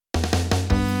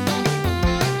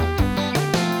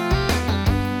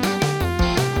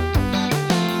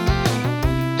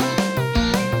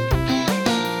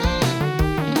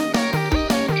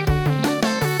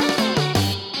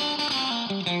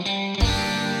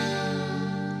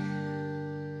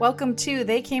Welcome to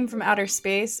They Came from Outer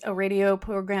Space, a radio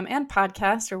program and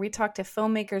podcast where we talk to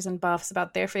filmmakers and buffs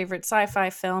about their favorite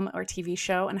sci-fi film or TV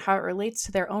show and how it relates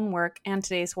to their own work and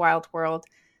today's wild world.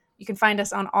 You can find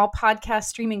us on all podcast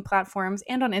streaming platforms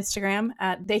and on Instagram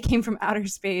at They Came from Outer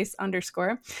Space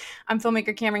 _. I'm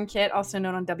filmmaker Cameron Kitt, also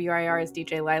known on WIR as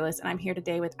DJ Lilas, and I'm here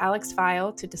today with Alex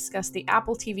Fiel to discuss the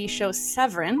Apple TV show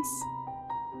Severance,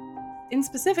 in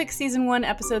specific Season 1,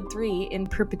 Episode 3, in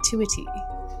Perpetuity.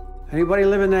 Anybody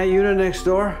live in that unit next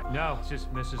door? No, it's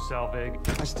just Mrs.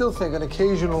 Selvig. I still think an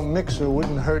occasional mixer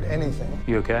wouldn't hurt anything.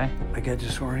 You okay? I get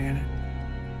disoriented.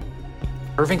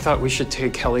 Irving thought we should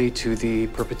take Kelly to the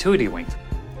Perpetuity wing.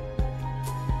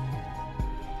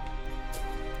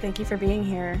 Thank you for being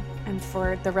here and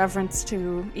for the reverence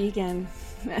to Egan.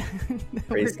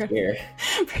 Praise Gear.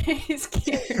 Praise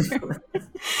Gear.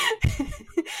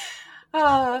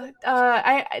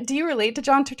 Do you relate to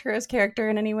John Turturro's character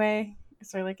in any way? Is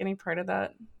there like any part of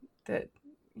that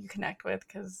you connect with?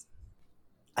 Because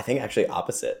I think actually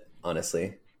opposite,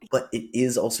 honestly. But it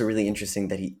is also really interesting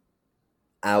that he,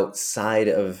 outside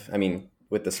of,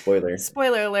 with the spoiler.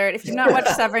 Spoiler alert. If you've not watched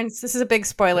Severance, this is a big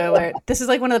spoiler alert. This is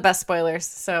like one of the best spoilers.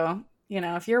 So,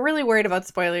 if you're really worried about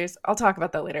spoilers, I'll talk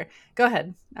about that later. Go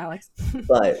ahead, Alex.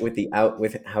 But with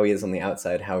how he is on the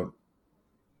outside, how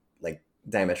like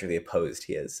diametrically opposed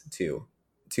he is to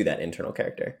that internal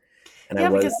character. And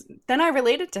because then I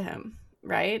related to him,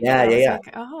 right? Yeah.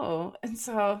 Like, oh, and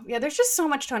so there's just so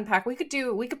much to unpack. We could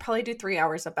probably do 3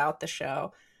 hours about the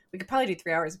show. We could probably do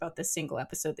 3 hours about this single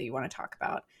episode that you want to talk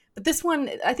about. But this one,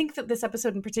 I think that this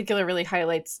episode in particular really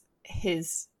highlights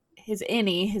his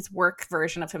work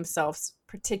version of himself's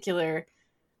particular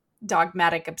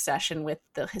dogmatic obsession with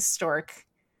the historic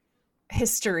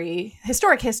history,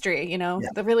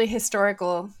 the really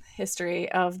historical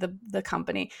history of the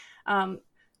company.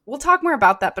 We'll talk more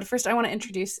about that, but first I want to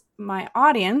introduce my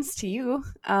audience to you.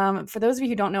 For those of you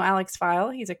who don't know Alex Fiel,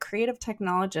 he's a creative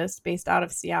technologist based out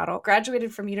of Seattle,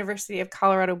 graduated from University of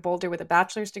Colorado Boulder with a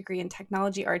bachelor's degree in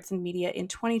technology, arts, and media in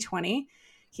 2020.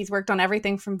 He's worked on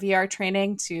everything from VR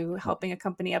training to helping a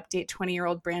company update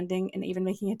 20-year-old branding and even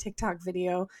making a TikTok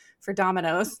video for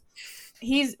Domino's.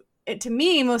 To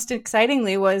me, most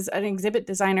excitingly, was an exhibit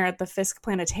designer at the Fisk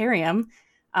Planetarium.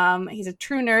 He's a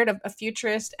true nerd, a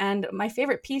futurist, and my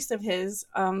favorite piece of his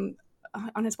on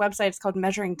his website is called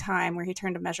Measuring Time, where he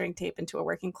turned a measuring tape into a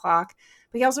working clock.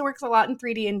 But he also works a lot in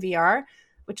 3D and VR,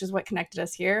 which is what connected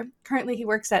us here. Currently, he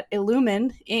works at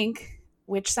Illumin Inc.,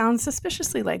 which sounds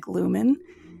suspiciously like Lumen.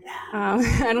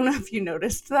 I don't know if you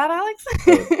noticed that, Alex.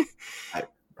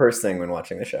 First thing when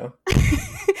watching the show.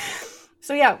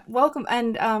 So welcome,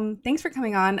 and thanks for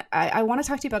coming on. I want to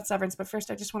talk to you about Severance, but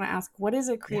first I just want to ask, what is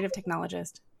a creative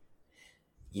technologist?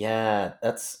 Yeah,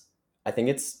 I think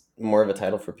it's more of a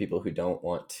title for people who don't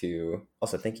want to.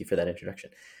 Also, thank you for that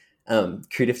introduction.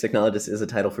 Creative technologist is a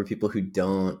title for people who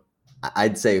didn't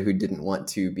want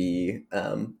to be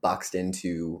boxed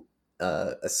into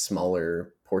a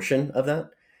smaller portion of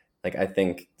that. Like, I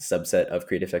think the subset of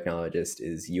creative technologist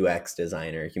is UX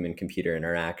designer, human computer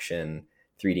interaction,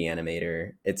 3D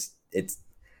animator. It's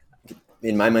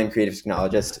in my mind, creative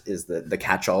technologist is the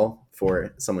catch-all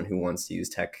for someone who wants to use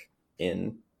tech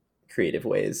in creative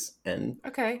ways. And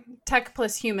okay, tech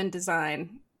plus human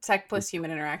design, tech plus human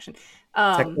interaction.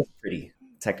 Tech plus pretty,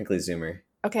 technically Zoomer.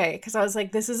 Okay, because I was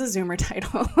like, this is a Zoomer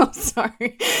title. I'm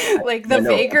sorry. Like, the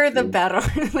vaguer, the better.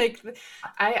 Like,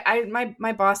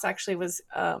 my boss actually was,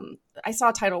 I saw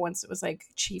a title once, it was like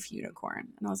Chief Unicorn.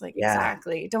 And I was like,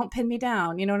 exactly. Don't pin me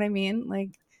down. You know what I mean?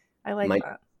 Like, I like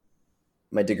that.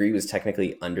 My degree was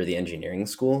technically under the engineering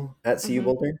school at CU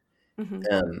Boulder.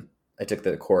 Mm-hmm. I took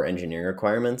the core engineering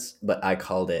requirements, but I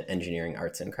called it engineering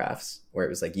arts and crafts, where it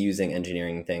was like using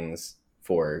engineering things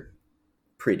for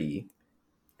pretty.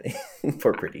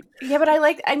 Yeah, but I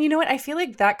like, and you know what? I feel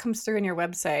like that comes through in your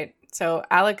website. So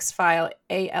Alex Fiel,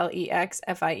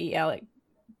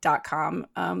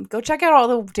 AlexFiel.com. Go check out all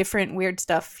the different weird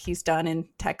stuff he's done in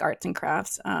tech, arts, and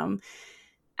crafts. And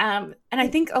I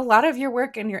think a lot of your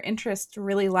work and your interests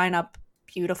really line up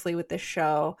beautifully with this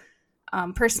show.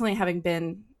 Personally, having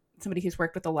been somebody who's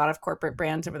worked with a lot of corporate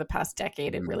brands over the past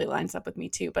decade, it really lines up with me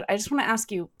too. But I just want to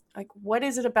ask you, like, what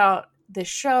is it about this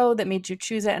show that made you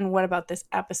choose it, and what about this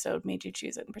episode made you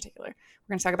choose it in particular?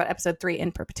 We're going to talk about episode 3,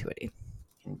 In Perpetuity.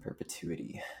 In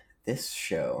Perpetuity. This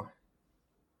show,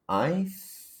 I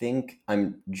think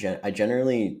I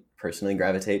generally personally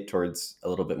gravitate towards a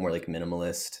little bit more like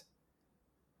minimalist,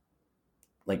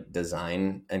 like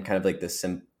design, and kind of like this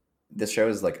show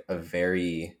is like a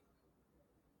very,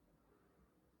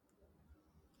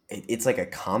 it's like a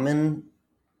common,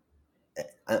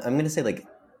 I'm going to say like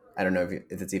I don't know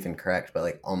if it's even correct, but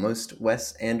like almost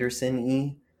Wes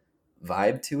Anderson-y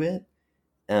vibe to it.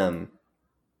 And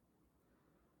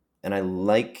I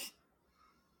like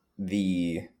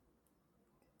the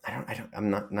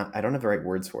I don't have the right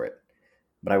words for it,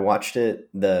 but I watched it.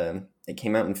 It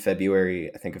came out in February,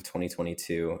 I think, of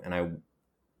 2022, and I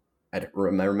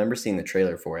remember seeing the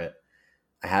trailer for it.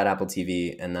 I had Apple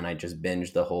TV, and then I just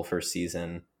binged the whole first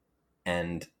season,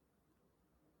 and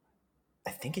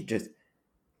I think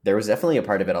there was definitely a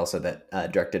part of it also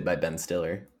that directed by Ben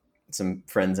Stiller. Some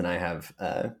friends and I have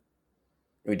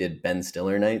we did Ben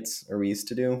Stiller nights, or we used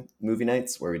to do movie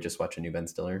nights where we just watch a new Ben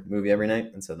Stiller movie every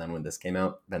night. And so then when this came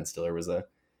out, Ben Stiller was a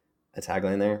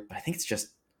tagline there. But I think it's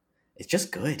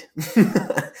just good.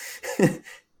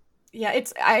 Yeah,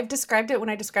 I've described it when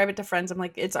I describe it to friends. I'm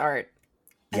like, it's art.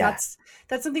 And Yeah.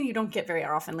 that's something you don't get very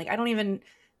often. Like I don't even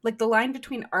like the line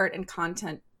between art and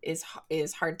content is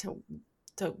hard to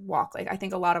walk. Like I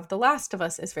think a lot of The Last of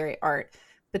Us is very art,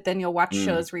 but then you'll watch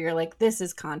shows where you're like, this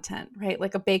is content, right?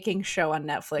 Like a baking show on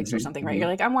Netflix or something, right? You're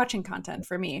like, I'm watching content.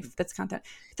 For me, that's content.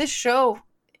 This show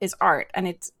is art, and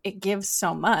it gives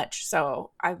so much.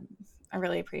 So I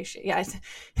really appreciate. Yeah,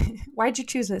 why'd you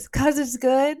choose this? Because it's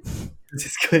good.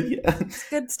 It's good. Yeah, It's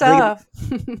good stuff.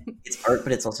 It's art,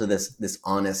 but it's also this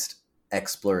honest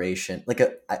exploration. Like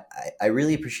I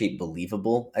really appreciate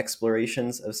believable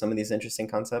explorations of some of these interesting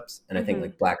concepts, and I think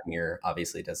like Black Mirror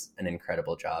obviously does an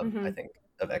incredible job. I think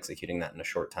of executing that in a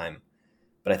short time.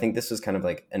 But I think this was kind of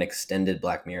like an extended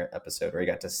Black Mirror episode where you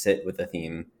got to sit with a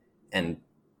theme, and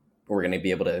we're going to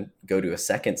be able to go to a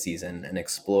second season and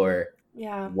explore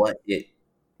what it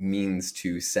means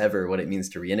to sever, what it means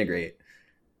to reintegrate.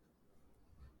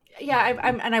 Yeah,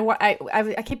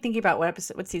 I keep thinking about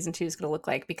what season 2 is going to look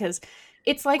like, because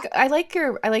it's like I like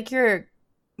your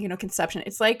conception.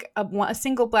 It's like a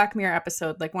single Black Mirror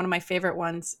episode. Like one of my favorite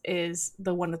ones is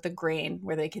the one with the grain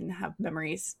where they can have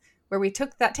memories. Where we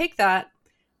take that,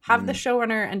 have the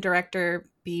showrunner and director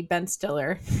be Ben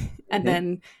Stiller, and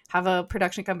then have a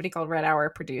production company called Red Hour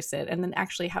produce it, and then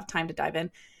actually have time to dive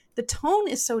in. The tone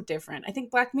is so different. I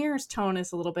think Black Mirror's tone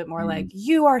is a little bit more like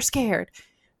you are scared.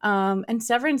 And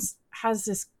Severance has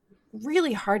this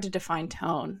really hard to define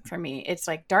tone for me. It's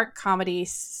like dark comedy,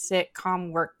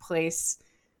 sitcom, workplace,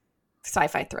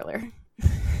 sci-fi thriller.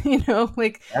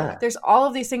 There's all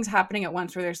of these things happening at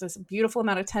once, where there's this beautiful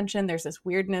amount of tension, there's this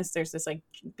weirdness, there's this like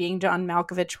being John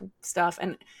Malkovich stuff.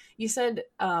 And you said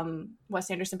Wes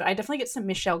Anderson, but I definitely get some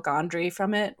Michel Gondry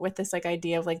from it, with this like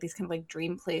idea of like these kind of like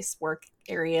dream place work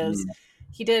areas.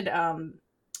 He did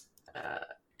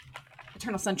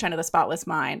Eternal Sunshine of the Spotless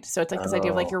Mind. So it's like this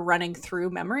idea of like you're running through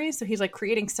memories. So he's like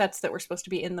creating sets that were supposed to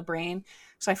be in the brain.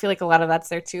 So I feel like a lot of that's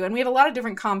there too. And we have a lot of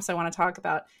different comps I want to talk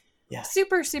about. Yeah.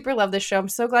 Super, super love this show. I'm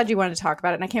so glad you wanted to talk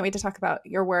about it. And I can't wait to talk about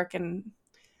your work and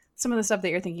some of the stuff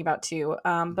that you're thinking about too.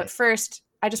 But first,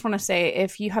 I just want to say,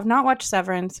 if you have not watched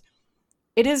Severance,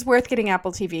 it is worth getting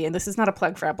Apple TV. And this is not a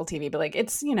plug for Apple TV, but like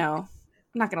it's,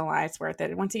 I'm not going to lie, it's worth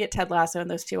it. Once you get Ted Lasso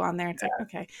and those two on there, it's like,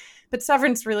 okay. But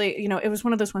Severance really, it was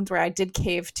one of those ones where I did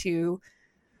cave to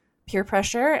peer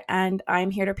pressure, and I'm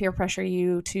here to peer pressure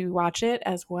you to watch it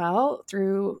as well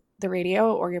through the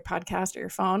radio or your podcast or your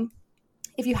phone.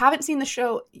 If you haven't seen the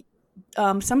show,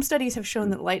 some studies have shown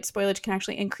that light spoilage can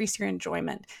actually increase your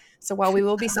enjoyment. So while we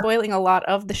will be spoiling a lot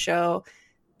of the show,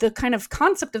 the kind of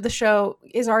concept of the show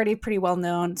is already pretty well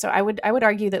known. So I would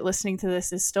argue that listening to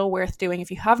this is still worth doing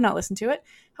if you have not listened to it.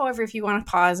 However, if you want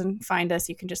to pause and find us,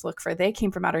 you can just look for They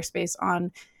Came from Outer Space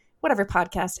on whatever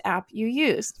podcast app you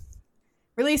use.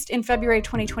 Released in February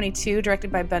 2022,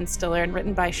 directed by Ben Stiller and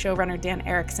written by showrunner Dan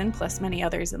Erickson, plus many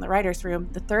others in the writer's room,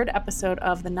 the third episode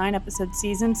of the 9-episode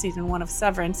season 1 of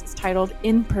Severance, is titled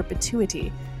In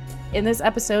Perpetuity. In this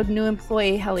episode, new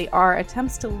employee Helly R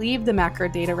attempts to leave the macro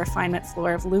data refinement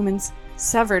floor of Lumen's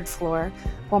severed floor,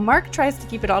 while Mark tries to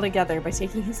keep it all together by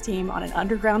taking his team on an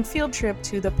underground field trip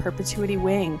to the Perpetuity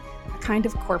Wing, a kind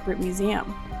of corporate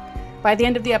museum. By the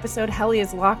end of the episode, Helly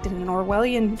is locked in an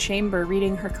Orwellian chamber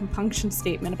reading her compunction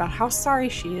statement about how sorry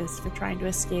she is for trying to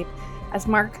escape, as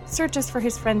Mark searches for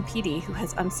his friend Petey, who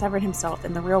has unsevered himself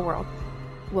in the real world.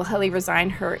 Will Helly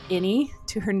resign her innie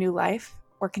to her new life,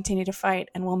 or continue to fight?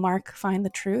 And will Mark find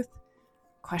the truth? ?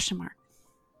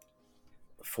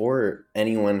 For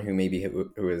anyone who maybe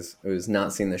who has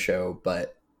not seen the show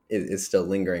but is still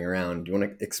lingering around, do you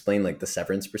want to explain like the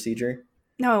severance procedure?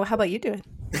 No, how about you do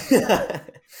it?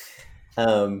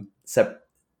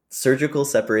 Surgical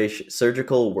separation,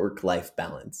 surgical work-life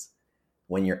balance.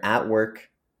 When you're at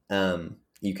work,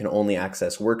 you can only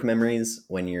access work memories.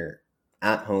 When you're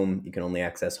at home, you can only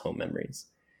access home memories.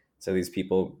 So these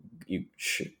people, you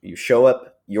show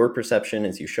up, your perception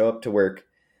is you show up to work,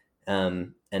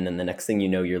 And then the next thing you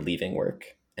know, you're leaving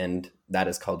work, and that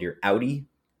is called your outie.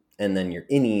 And then your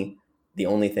innie, the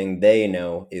only thing they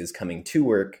know is coming to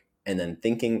work and then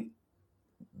thinking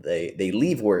they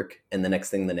leave work, and the next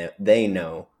thing they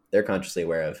know, they're consciously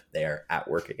aware of, they are at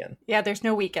work again. Yeah, there's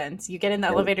no weekends. You get in the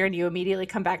elevator and you immediately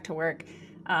come back to work.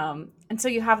 And so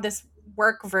you have this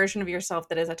work version of yourself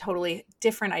that is a totally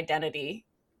different identity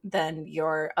than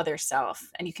your other self.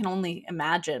 And you can only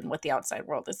imagine what the outside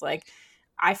world is like.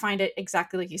 I find it,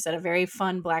 exactly like you said, a very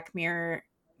fun Black Mirror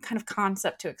kind of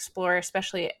concept to explore,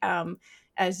 especially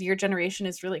as your generation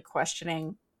is really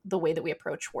questioning the way that we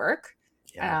approach work.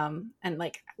 Yeah. And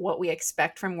like what we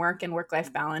expect from work and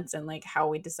work-life balance, and like how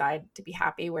we decide to be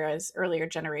happy. Whereas earlier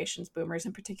generations, boomers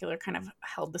in particular, kind of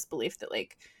held this belief that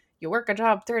like you work a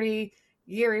job 30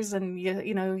 years and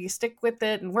you stick with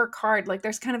it and work hard. Like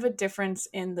there's kind of a difference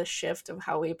in the shift of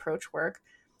how we approach work.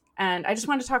 And I just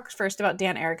wanted to talk first about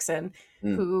Dan Erickson,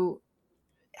 who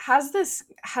has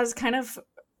kind of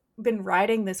been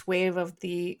riding this wave of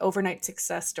the overnight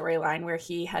success storyline, where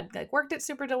he had like worked at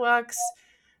Super Deluxe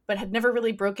but had never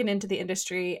really broken into the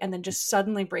industry, and then just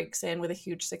suddenly breaks in with a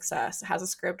huge success, has a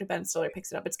script, Ben Stiller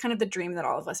picks it up. It's kind of the dream that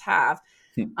all of us have.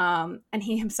 And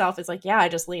he himself is like, yeah, I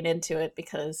just lean into it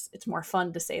because it's more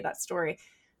fun to say that story.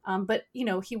 But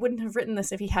he wouldn't have written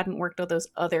this if he hadn't worked all those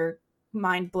other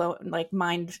mind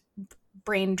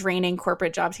brain draining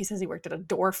corporate jobs. He says he worked at a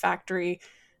door factory.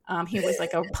 He was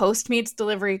like a Postmates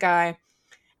delivery guy.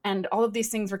 And all of these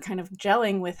things were kind of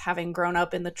gelling with having grown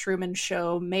up in the Truman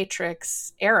Show,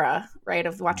 Matrix era, right?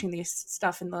 Of watching these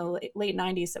stuff in the late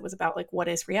 90s that was about like, what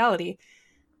is reality?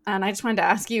 And I just wanted to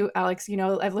ask you, Alex,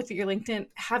 I've looked at your LinkedIn.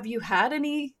 Have you had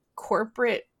any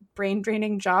corporate brain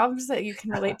draining jobs that you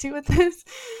can relate to with this?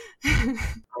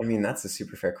 I mean, that's a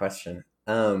super fair question.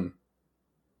 I've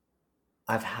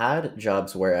had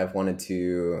jobs where I've wanted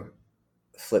to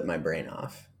flip my brain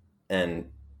off. And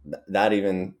that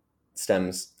even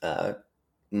stems,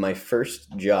 my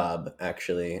first job,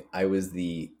 actually, I was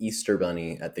the Easter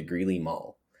Bunny at the Greeley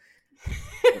Mall.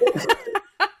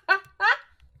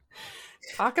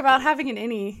 Talk about having an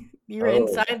innie. You're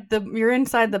inside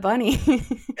the bunny.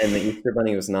 And the Easter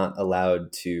Bunny was not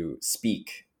allowed to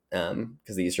speak,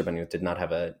 because the Easter Bunny did not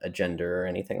have a gender or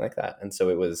anything like that. And so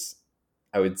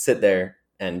I would sit there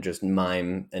and just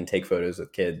mime and take photos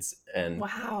with kids. And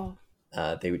wow.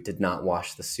 They did not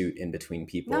wash the suit in between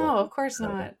people. No, of course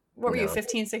not. What were you,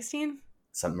 15, 16?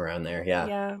 Something around there,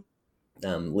 yeah.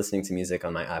 Yeah. Listening to music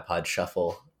on my iPod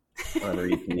Shuffle on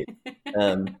repeat.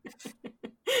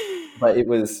 But it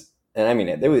was, and I mean,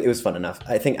 it was fun enough.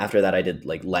 I think after that I did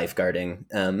like lifeguarding,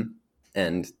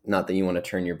 and not that you want to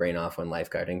turn your brain off when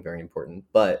lifeguarding, very important,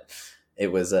 but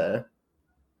it was, I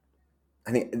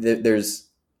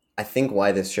think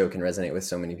why this show can resonate with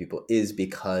so many people is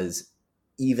because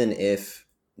even if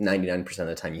 99% of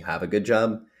the time you have a good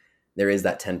job, there is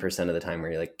that 10% of the time where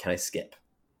you're like, can I skip?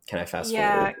 Can I fast forward?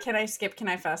 Yeah, can I skip? Can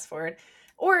I fast forward?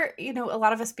 Or, a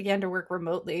lot of us began to work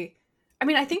remotely. I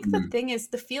mean, I think the thing is,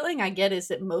 the feeling I get is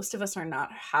that most of us are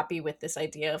not happy with this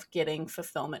idea of getting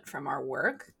fulfillment from our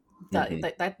work.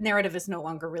 That narrative is no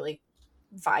longer really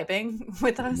vibing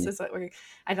with us. Is that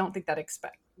I don't think that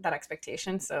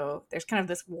expectation. So there's kind of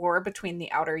this war between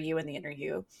the outer you and the inner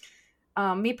you.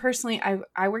 Me personally,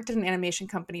 I worked at an animation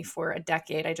company for a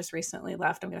decade. I just recently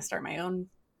left. I'm going to start my own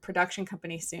production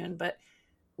company soon, but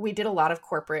we did a lot of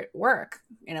corporate work.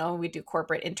 We do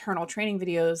corporate internal training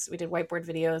videos. We did whiteboard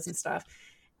videos and stuff.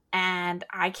 And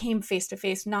I came face to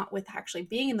face, not with actually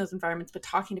being in those environments, but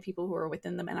talking to people who were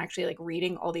within them and actually like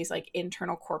reading all these like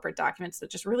internal corporate documents that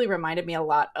just really reminded me a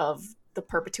lot of the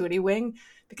Perpetuity wing,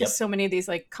 because so many of these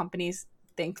like companies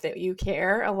think that you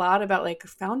care a lot about like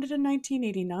founded in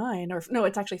 1989, or no,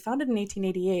 it's actually founded in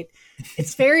 1888.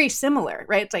 It's very similar,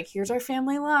 right? It's like, here's our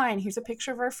family line. Here's a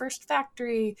picture of our first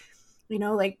factory.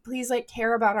 Like, please like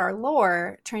care about our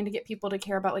lore, trying to get people to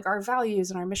care about like our values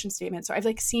and our mission statement. So I've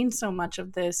like seen so much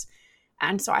of this.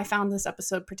 And so I found this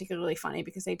episode particularly funny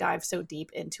because they dive so deep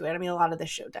into it. I mean, a lot of the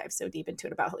show dives so deep into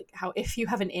it about like how if you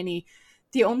have an innie,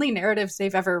 the only narratives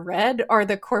they've ever read are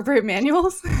the corporate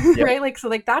manuals, right? Like, so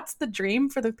like that's the dream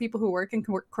for the people who work in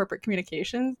corporate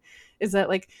communications, is that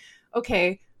like,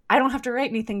 okay, I don't have to write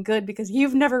anything good because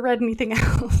you've never read anything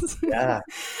else. Yeah.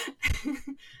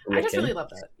 I just really love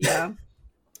that. Yeah.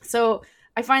 So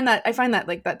I find that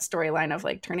like that storyline of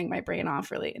like turning my brain off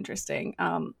really interesting.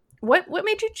 What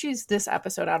made you choose this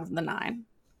episode out of the 9?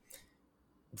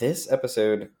 This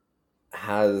episode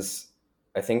has,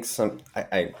 I think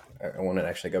I want to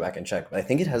actually go back and check, but I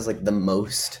think it has like the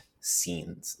most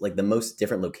scenes, like the most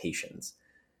different locations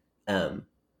of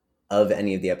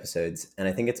any of the episodes. And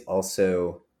I think it's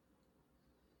also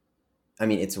I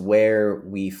mean, it's where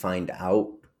we find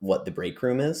out what the break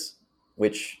room is,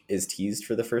 which is teased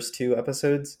for the first 2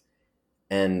 episodes.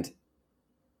 And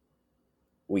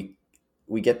we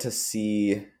get to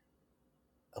see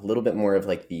a little bit more of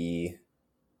like there's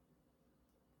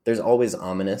always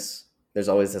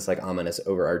this like ominous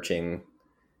overarching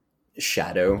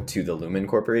shadow to the Lumen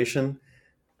Corporation.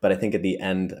 But I think at the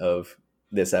end of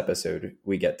this episode,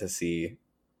 we get to see,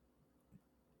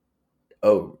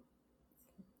 oh,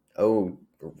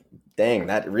 dang,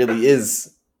 that really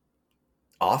is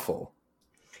awful.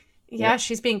 Yeah,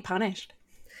 she's being punished.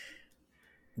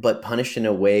 But punished in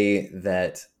a way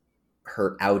that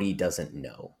her outie doesn't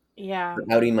know. Yeah. Her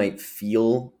outie might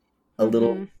feel a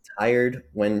little tired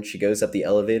when she goes up the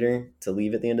elevator to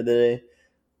leave at the end of the day,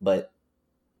 but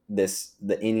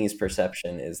the Innie's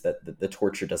perception is that the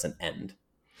torture doesn't end.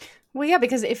 Well, yeah,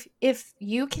 because if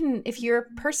your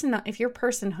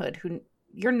personhood, who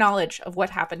your knowledge of what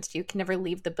happened to you can never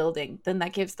leave the building, then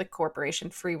that gives the corporation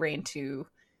free reign to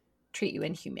treat you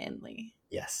inhumanely.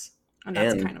 Yes. And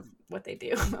that's kind of what they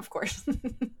do, of course.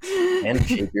 And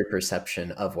shape your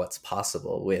perception of what's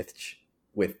possible with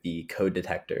the code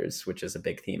detectors, which is a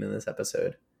big theme in this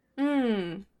episode.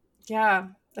 Yeah,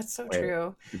 that's so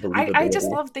true. I just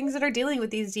love things that are dealing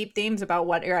with these deep themes about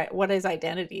what is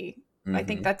identity. I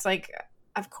think that's like,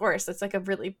 of course, that's like a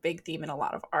really big theme in a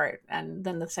lot of art. And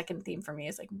then the second theme for me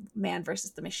is like man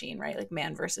versus the machine, right? Like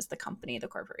man versus the company, the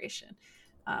corporation.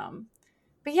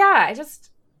 But yeah,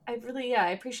 I really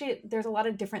I appreciate there's a lot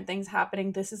of different things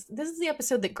happening. This is the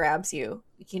episode that grabs you,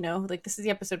 you know, like this is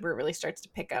the episode where it really starts to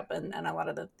pick up and a lot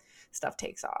of the stuff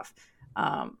takes off.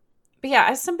 But yeah,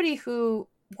 as somebody who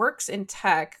works in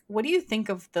tech, what do you think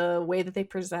of the way that they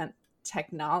present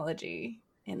technology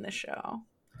in the show?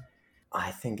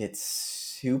 I think it's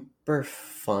super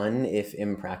fun if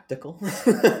impractical.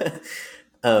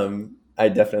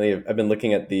 I've been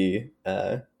looking at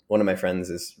one of my friends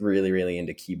is really, really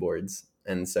into keyboards.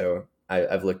 And so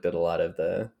I've looked at a lot of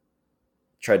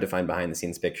tried to find behind the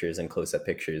scenes pictures and close up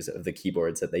pictures of the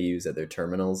keyboards that they use at their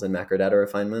terminals in macro data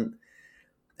refinement.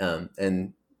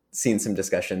 And seen some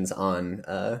discussions on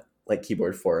like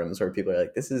keyboard forums where people are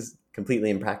like, this is completely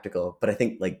impractical. But I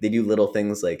think like they do little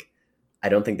things like, I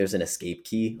don't think there's an escape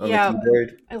key on the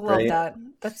keyboard. I love that.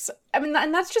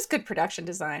 And that's just good production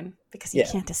design because you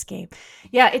can't escape.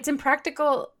 Yeah, it's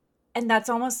impractical. And that's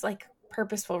almost like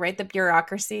purposeful, right? The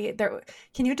bureaucracy.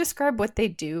 Can you describe what they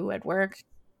do at work,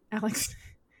 Alex?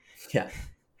 Yeah.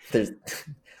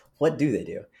 What do they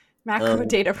do? Macro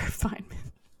data refinement.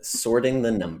 Sorting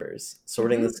the numbers,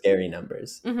 the scary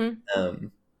numbers.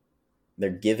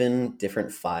 They're given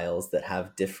different files that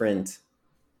have different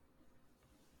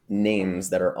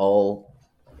names that are all.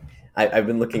 I've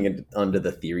been looking onto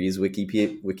the theories wiki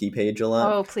page a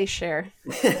lot. Oh, please share.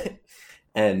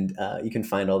 And you can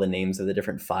find all the names of the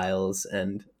different files.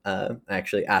 And I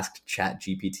actually asked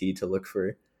ChatGPT to look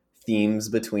for themes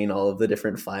between all of the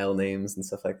different file names and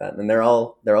stuff like that. And they're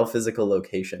all physical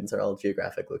locations. They're all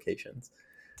geographic locations.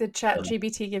 Did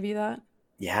ChatGPT give you that?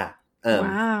 Yeah.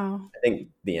 Wow. I think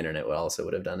the internet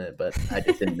would have done it, but I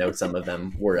just didn't know some of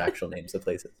them were actual names of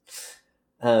places.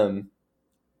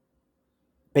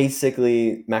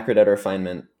 Basically, macro data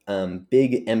refinement,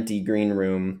 big empty green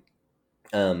room,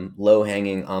 low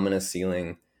hanging ominous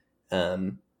ceiling,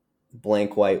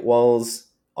 blank white walls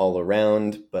all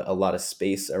around, but a lot of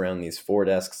space around these 4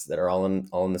 desks that are all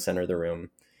in the center of the room.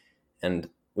 And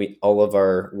all of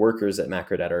our workers at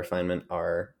macro data refinement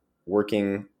are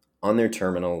working on their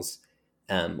terminals,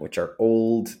 which are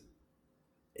old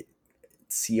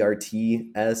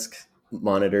CRT-esque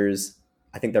monitors.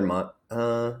 I think they're not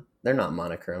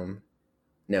monochrome.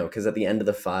 No, because at the end of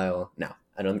the file, no,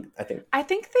 I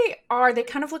think they are. They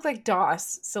kind of look like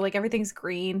DOS, so like everything's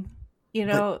green. You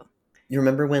know. But you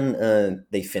remember when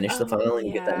they finish the file and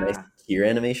you get that nice tear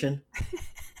animation?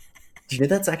 Do you know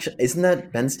that's actually, isn't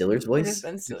that Ben Stiller's voice? It is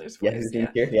Ben Stiller's voice. Yeah, who's doing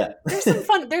here? Yeah. There's some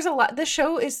fun. There's a lot. The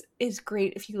show is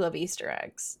great if you love Easter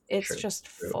eggs. It's just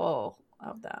full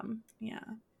of them. Yeah.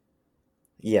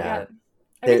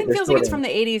 Everything feels like it's from the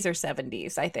 80s or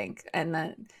 70s, I think, and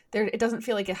then it doesn't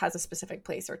feel like it has a specific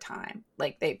place or time.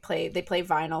 Like they play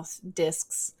vinyl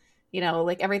discs. You know,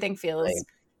 like everything feels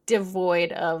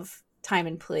devoid of time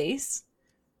and place.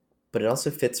 But it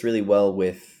also fits really well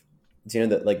with. Do you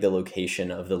know that like the location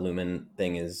of the Lumen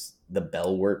thing is the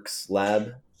Bellworks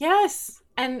lab? Yes,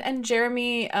 and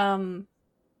Jeremy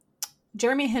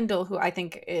Hindle, who I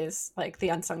think is like the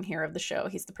unsung hero of the show,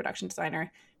 he's the production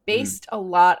designer, based a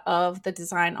lot of the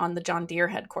design on the John Deere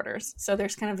headquarters. So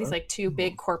there's kind of these like 2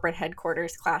 big corporate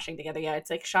headquarters clashing together. Yeah, it's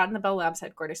like shot in the Bell Labs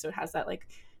headquarters, so it has that like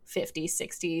 50s,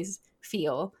 60s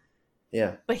feel.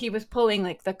 Yeah. but he was pulling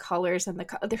like the colors and the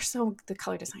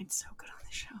color design's so good on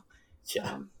the show.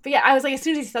 Yeah. But yeah, I was like, as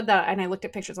soon as he said that, and I looked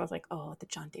at pictures, I was like, oh, the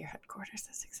John Deere headquarters.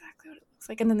 That's exactly what it looks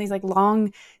like. And then these like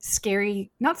long,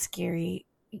 scary, not scary,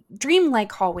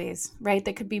 dreamlike hallways, right?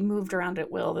 That could be moved around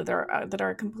at will. That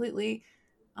are completely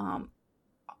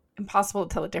impossible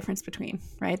to tell the difference between.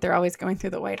 Right? They're always going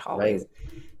through the white hallways.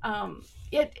 Right.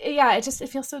 It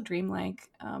feels so dreamlike.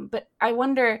 But I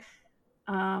wonder.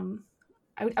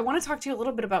 I want to talk to you a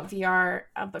little bit about VR,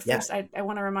 but Yeah. first I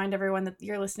want to remind everyone that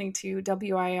you're listening to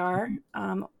WIR,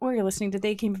 or you're listening to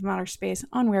They Came from Outer Space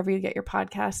on wherever you get your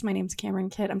podcasts. My name's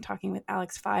Cameron Kidd. I'm talking with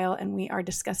Alex Fiel, and we are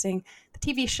discussing the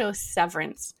TV show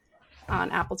Severance on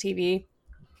Apple TV.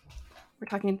 We're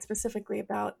talking specifically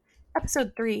about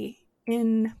episode 3,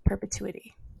 In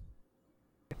Perpetuity.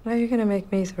 Why are you gonna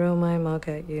make me throw my mug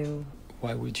at you?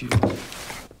 Why would you?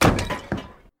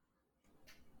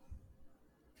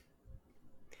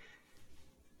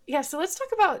 Yeah, so let's talk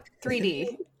about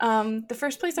 3D. The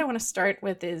first place I want to start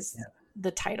with is the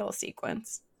title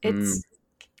sequence. It's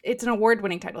an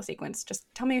award-winning title sequence. Just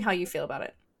tell me how you feel about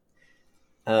it.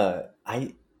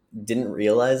 I didn't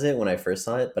realize it when I first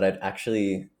saw it, but I'd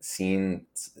actually seen.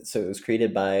 So it was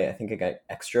created by, I think, a guy,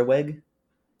 Extra Weg.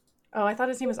 Oh, I thought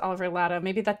his name was Oliver Latta.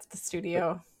 Maybe that's the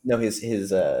studio. No, his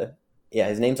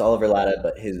name's Oliver Latta,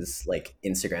 but his like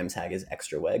Instagram tag is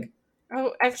Extra Weg.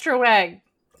 Oh, Extra Weg.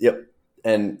 Yep.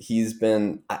 And he's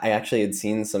been. I actually had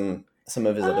seen some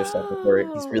of his other stuff before.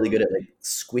 He's really good at like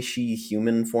squishy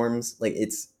human forms. Like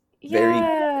it's very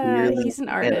clearly he's an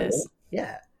artist.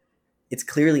 Yeah, it's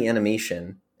clearly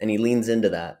animation, and he leans into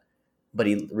that, but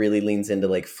he really leans into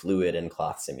like fluid and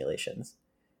cloth simulations.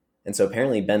 And so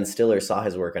apparently Ben Stiller saw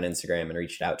his work on Instagram and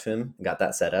reached out to him and got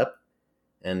that set up.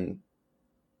 And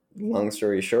long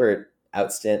story short,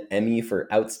 Emmy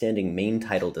for outstanding main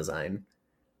title design.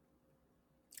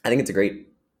 I think it's a great.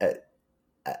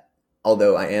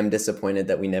 Although I am disappointed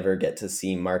that we never get to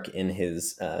see Mark in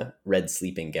his red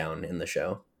sleeping gown in the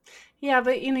show. Yeah,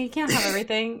 but you can't have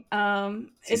everything.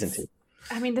 Season 2.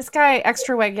 I mean, this guy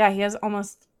Extra Weg, yeah, he has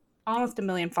almost 1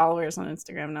 million followers on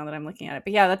Instagram now that I'm looking at it.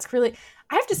 But yeah, that's really.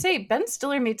 I have to say, Ben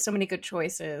Stiller made so many good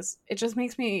choices. It just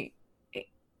makes me,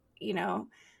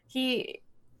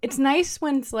 It's nice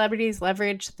when celebrities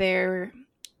leverage their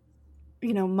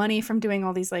money from doing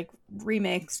all these like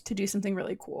remakes to do something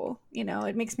really cool.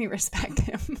 It makes me respect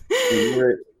him.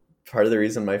 Part of the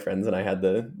reason my friends and I had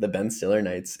the Ben Stiller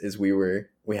nights is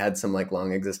we had some like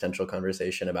long existential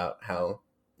conversation about how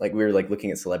like we were like looking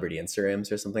at celebrity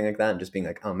Instagrams or something like that and just being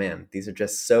like, oh man, these are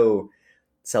just so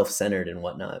self-centered and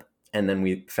whatnot. And then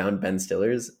we found Ben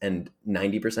Stiller's, and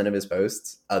 90% of his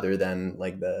posts, other than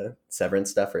like the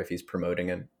Severance stuff or if he's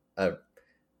promoting a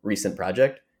recent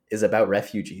project, is about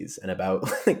refugees and about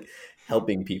like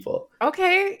helping people.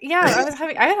 Okay. Yeah.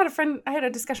 I had a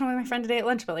discussion with my friend today at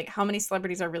lunch about like how many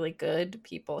celebrities are really good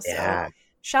people. So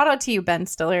shout out to you, Ben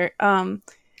Stiller.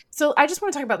 So I just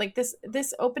want to talk about like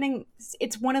this opening.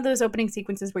 It's one of those opening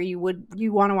sequences where you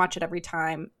want to watch it every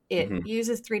time. It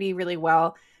uses 3D really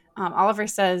well. Oliver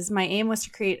says, my aim was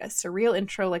to create a surreal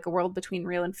intro, like a world between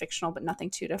real and fictional, but nothing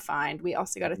too defined. We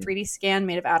also got a 3D scan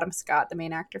made of Adam Scott, the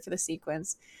main actor for the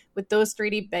sequence. With those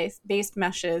 3D based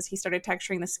meshes, he started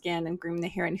texturing the skin and grooming the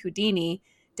hair in Houdini,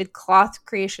 did cloth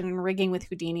creation and rigging with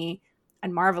Houdini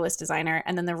and Marvelous Designer,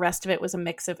 and then the rest of it was a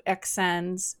mix of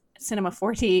Xsens, Cinema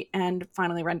 4D, and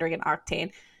finally rendering in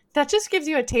Octane. That just gives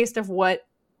you a taste of what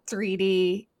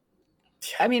 3D,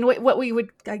 I mean, what we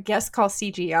would, I guess, call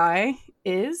CGI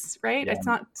is, right? Yeah. It's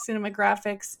not cinema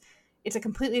graphics. It's a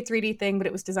completely 3D thing, but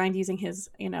it was designed using his,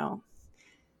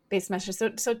 base meshes.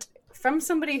 So from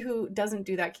somebody who doesn't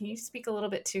do that, can you speak a little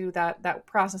bit to that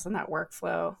process and that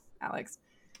workflow, Alex?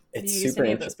 It's you used super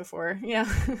any of this before?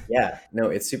 Yeah. Yeah, no,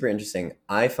 it's super interesting.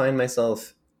 I find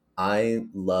myself, do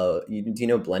you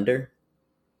know Blender?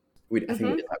 I think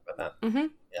we could talk about that. Mm-hmm.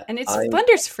 Yeah. And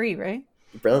Blender's free, right?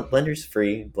 Blender's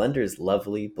free. Blender's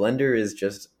lovely. Blender is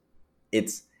just,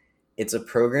 it's a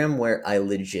program where I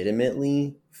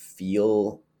legitimately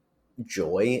feel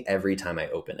joy every time I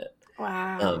open it.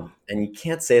 Wow. And you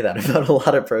can't say that about a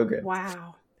lot of programs.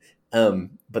 Wow.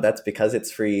 But that's because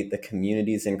it's free. The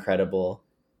community is incredible.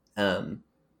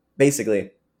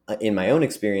 Basically, in my own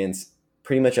experience,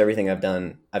 pretty much everything I've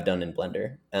done in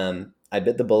Blender. I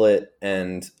bit the bullet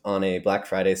and on a Black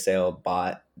Friday sale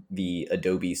bought the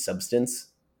Adobe Substance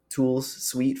Tools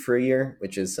suite for a year,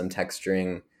 which is some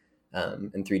texturing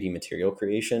and 3D material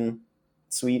creation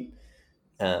suite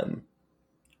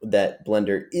that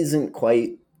Blender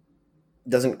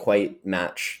doesn't quite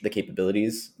match the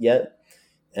capabilities yet.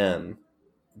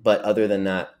 But other than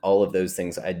that, all of those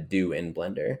things I do in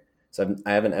Blender. So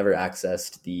I haven't ever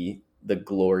accessed the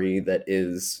glory that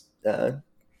is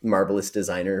Marvelous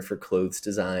Designer for clothes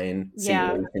design,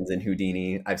 Yeah. simulations in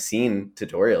Houdini. I've seen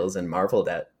tutorials and marveled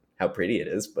at how pretty it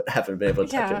is, but haven't been able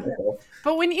to touch it Yeah. myself.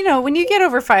 But when you get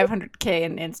over 500K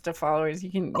in Insta followers, you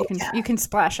can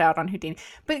splash out on Houdini.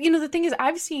 But the thing is,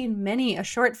 I've seen many a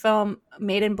short film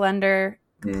made in Blender,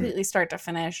 completely start to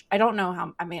finish. I don't know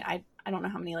how. I mean, I don't know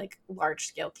how many like large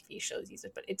scale TV shows use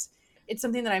it, but it's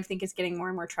something that I think is getting more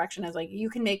and more traction as like you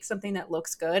can make something that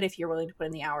looks good if you're willing to put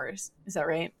in the hours. Is that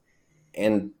right?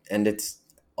 And it's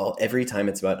every time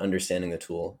it's about understanding the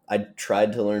tool. I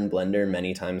tried to learn Blender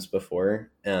many times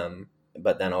before,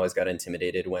 but then always got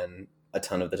intimidated when a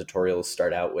ton of the tutorials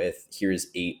start out with here's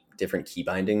 8 different key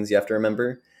bindings you have to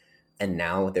remember, and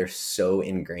now they're so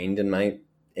ingrained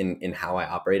in how I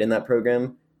operate in that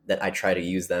program that I try to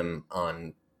use them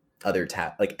on other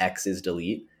like X is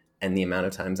delete, and the amount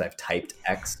of times I've typed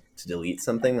X to delete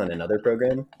something on another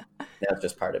program, now it's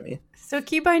just part of me. So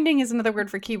key binding is another word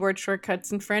for keyboard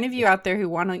shortcuts. And for any of you out there who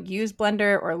want to use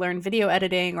Blender or learn video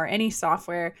editing or any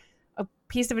software, a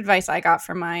piece of advice I got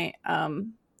from my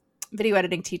video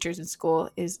editing teachers in school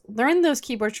is learn those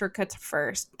keyboard shortcuts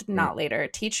first, not later.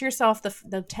 Teach yourself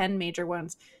the 10 major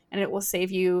ones, and it will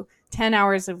save you 10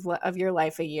 hours of your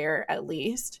life a year at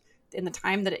least in the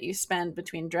time that you spend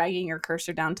between dragging your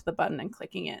cursor down to the button and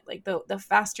clicking it. Like the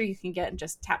faster you can get and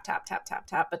just tap, tap, tap, tap,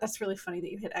 tap. But that's really funny that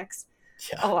you hit X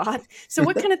a lot. So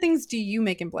what kind of things do you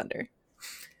make in Blender?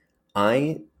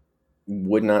 I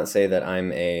would not say that I'm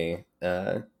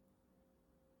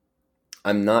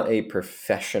not a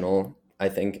professional, I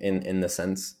think, in the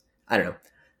sense, I don't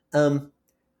know.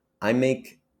 I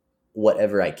make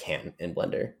whatever I can in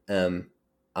Blender.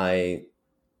 I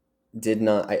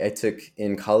took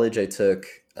in college,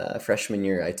 freshman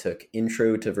year, I took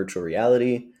intro to virtual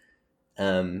reality.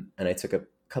 And I took a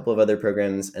couple of other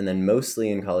programs. And then mostly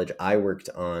in college, I worked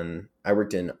in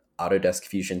Autodesk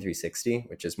Fusion 360,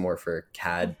 which is more for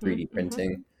CAD 3D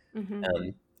printing.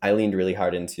 I leaned really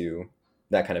hard into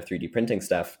that kind of 3D printing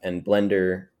stuff, and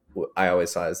Blender I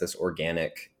always saw as this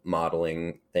organic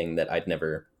modeling thing that I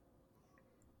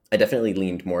definitely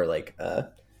leaned more like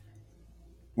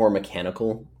more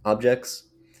mechanical objects.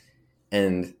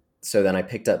 And so then I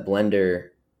picked up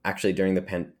Blender actually during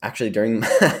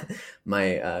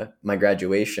my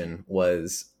graduation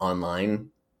was online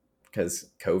because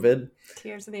COVID.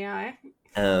 Tears in the eye.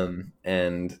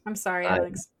 And I'm sorry,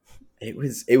 Alex. It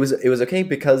was okay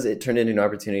because it turned into an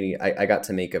opportunity. I got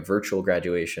to make a virtual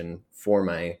graduation for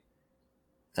my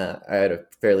I had a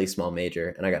fairly small major,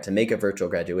 and I got to make a virtual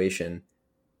graduation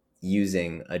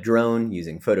using a drone,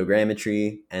 using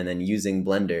photogrammetry, and then using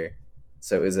Blender.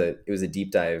 So it was a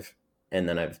deep dive, and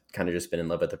then I've kind of just been in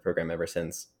love with the program ever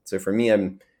since. So for me,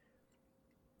 I'm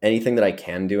anything that I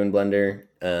can do in Blender,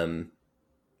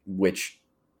 which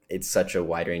it's such a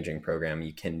wide-ranging program.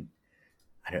 You can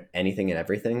anything and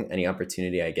everything, any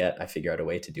opportunity I get, I figure out a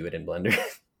way to do it in Blender.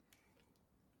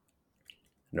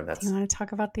 No, Do you want to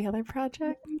talk about the other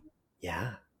project?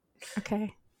 Yeah.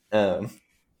 Okay.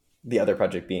 The other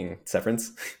project being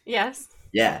Severance. Yes.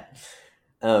 Yeah.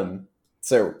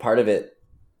 So part of it,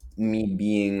 me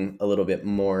being a little bit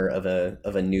more of a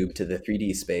noob to the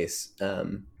 3D space,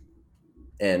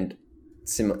 and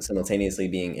simultaneously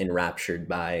being enraptured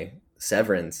by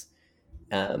Severance,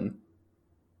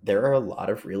 there are a lot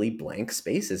of really blank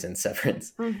spaces in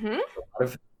Severance. A lot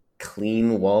of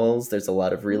clean walls. There's a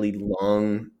lot of really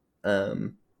long,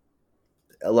 a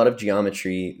lot of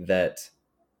geometry that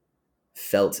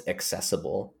felt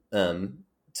accessible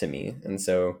to me. And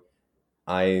so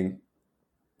I,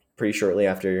 pretty shortly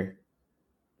after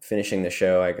finishing the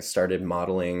show, I started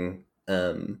modeling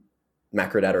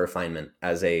macro data refinement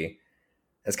as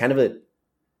kind of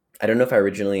I don't know if I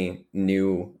originally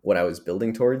knew what I was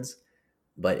building towards,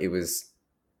 but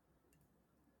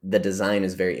the design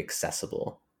is very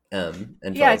accessible. And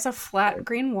yeah, it's a flat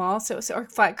green wall, or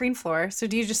flat green floor. So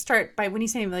do you just start by, when you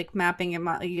say like mapping and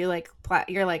you're like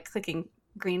clicking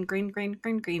green,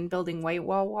 building white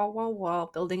wall,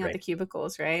 building out the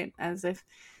cubicles, right? As if,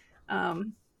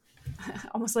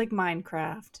 almost like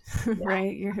Minecraft,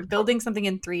 right? You're building something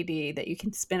in 3D that you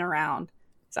can spin around.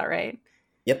 Is that right?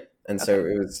 Yep. And so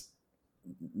it was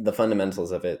the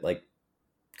fundamentals of it, like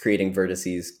creating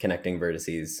vertices, connecting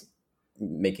vertices,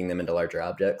 making them into larger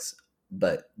objects.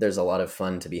 But there's a lot of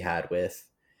fun to be had with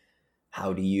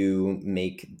how do you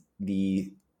make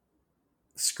the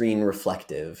screen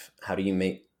reflective? How do you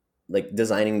make, like,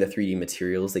 designing the 3D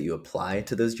materials that you apply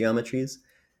to those geometries,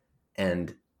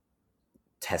 and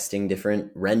testing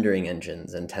different rendering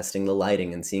engines and testing the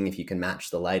lighting and seeing if you can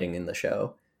match the lighting in the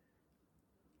show.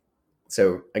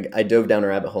 So I dove down a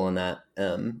rabbit hole on that.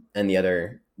 And the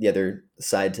other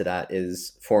side to that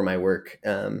is for my work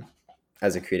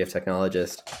as a creative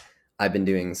technologist, I've been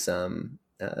doing some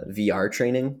VR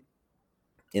training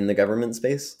in the government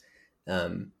space,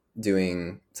 setting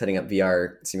up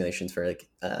VR simulations for like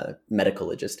medical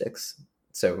logistics.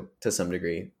 So to some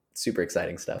degree, super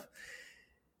exciting stuff.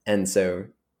 And so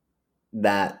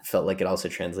that felt like it also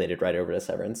translated right over to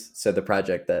Severance. So the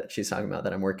project that she's talking about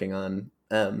that I'm working on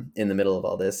in the middle of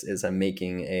all this is I'm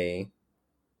making a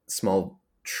small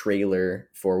trailer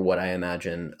for what I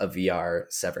imagine a VR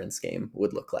Severance game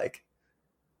would look like.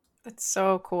 That's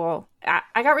so cool.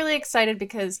 I got really excited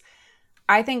because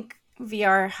I think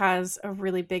VR has a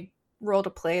really big role to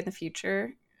play in the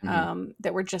future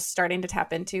that we're just starting to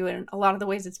tap into. And a lot of the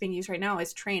ways it's being used right now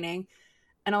is training.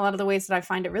 And a lot of the ways that I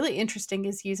find it really interesting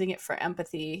is using it for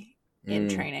empathy in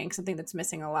training, something that's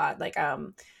missing a lot. Like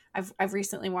I've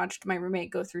recently watched my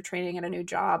roommate go through training at a new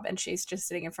job, and she's just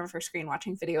sitting in front of her screen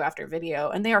watching video after video.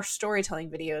 And they are storytelling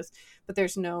videos, but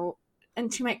there's no,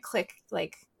 and she might click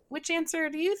like, which answer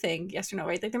do you think? Yes or no,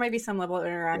 right? Like there might be some level of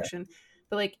interaction,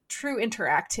 but like true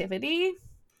interactivity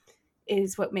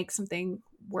is what makes something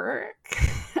work.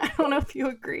 I don't know if you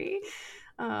agree.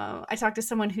 I talked to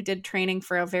someone who did training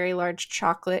for a very large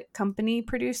chocolate company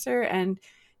producer and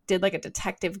did like a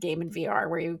detective game in VR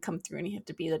where you come through and you have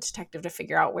to be the detective to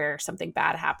figure out where something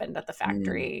bad happened at the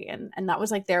factory. And that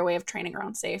was like their way of training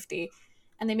around safety.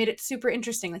 And they made it super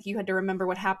interesting. Like you had to remember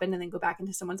what happened and then go back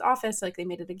into someone's office. Like they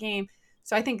made it a game.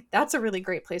 So I think that's a really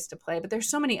great place to play. But there's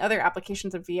so many other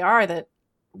applications of VR that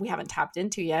we haven't tapped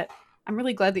into yet. I'm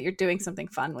really glad that you're doing something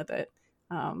fun with it.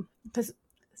 Because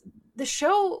the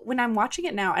show, when I'm watching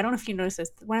it now, I don't know if you notice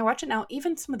this, when I watch it now,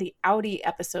 even some of the Audi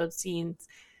episode scenes,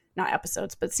 not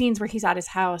episodes, but scenes where he's at his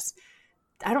house,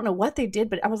 I don't know what they did,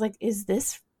 but I was like, is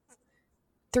this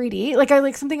 3D? Like I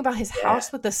like something about his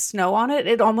house with the snow on it.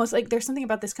 It almost like there's something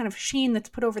about this kind of sheen that's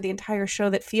put over the entire show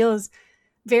that feels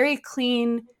very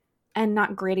clean and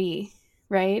not gritty,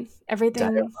 right?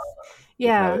 Everything.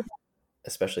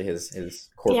 Especially his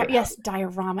corporate yes,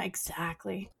 diorama,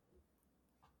 exactly.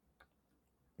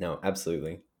 No,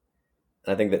 absolutely.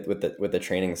 And I think that with the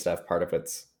training stuff, part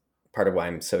of why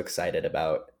I'm so excited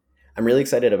about, I'm really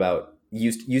excited about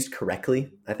used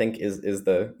correctly, I think is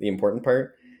the important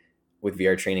part. With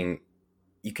VR training,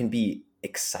 you can be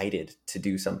excited to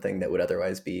do something that would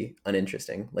otherwise be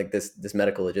uninteresting. Like this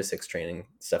medical logistics training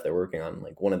stuff that we're working on,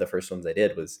 like one of the first ones I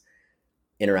did was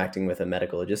interacting with a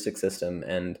medical logistics system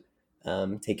and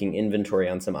taking inventory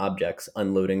on some objects,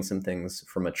 unloading some things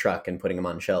from a truck and putting them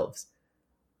on shelves.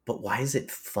 But why is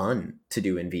it fun to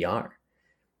do in VR?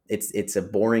 It's a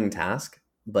boring task,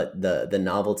 but the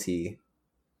novelty,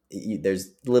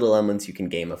 there's little elements you can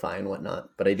gamify and whatnot.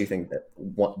 But I do think that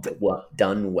what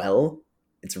done well,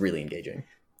 it's really engaging.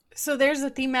 So there's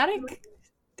a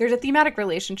thematic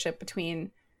relationship between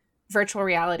virtual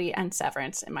reality and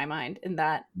Severance in my mind, in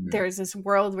that there's this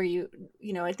world where you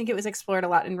know, I think it was explored a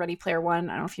lot in Ready Player One.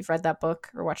 I don't know if you've read that book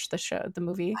or watched the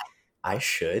movie. I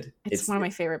should. It's one of my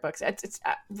favorite books. It's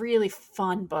a really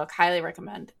fun book. Highly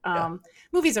recommend.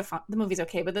 Movies are fun. The movie's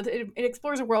okay, but it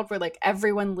explores a world where like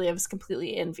everyone lives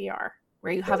completely in VR,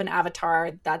 where you have an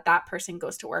avatar that person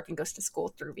goes to work and goes to school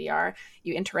through VR.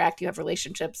 You interact, you have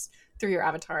relationships through your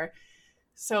avatar.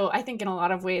 So I think in a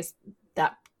lot of ways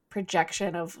that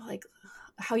projection of like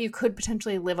how you could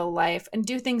potentially live a life and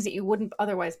do things that you wouldn't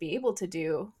otherwise be able to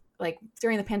do. Like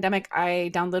during the pandemic,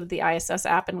 I downloaded the ISS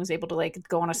app and was able to like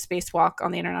go on a spacewalk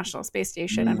on the International Space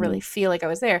Station and really feel like I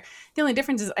was there. The only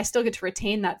difference is I still get to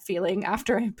retain that feeling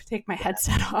after I take my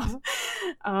headset off.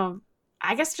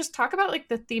 I guess just talk about like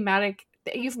the thematic,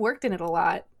 you've worked in it a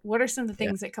lot. What are some of the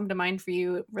things that come to mind for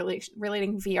you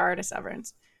relating VR to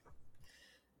Severance?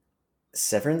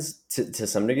 Severance, to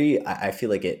some degree, I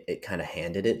feel like it kind of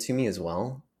handed it to me as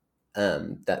well.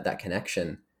 That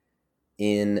connection.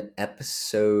 In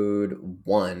episode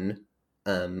 1,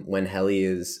 when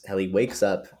Helly wakes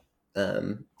up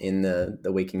in the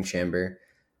waking chamber,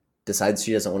 decides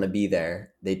she doesn't want to be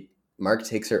there. Mark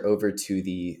takes her over to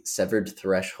the severed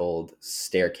threshold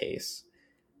staircase,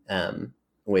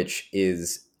 which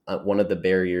is one of the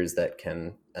barriers that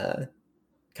can kind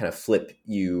of flip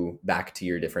you back to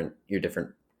your different.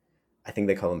 I think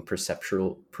they call them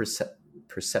perceptual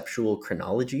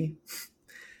chronology.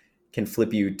 Can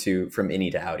flip you from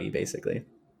innie to outie, basically.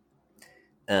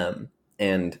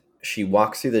 And she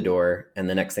walks through the door, and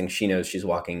the next thing she knows, she's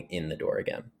walking in the door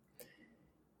again.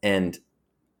 And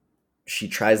she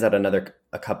tries that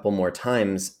a couple more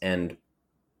times, and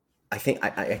I think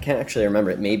I can't actually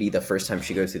remember it. Maybe the first time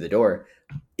she goes through the door,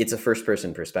 it's a first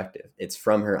person perspective. It's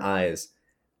from her eyes,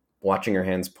 watching her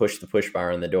hands push the push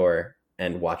bar on the door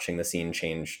and watching the scene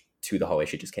change to the hallway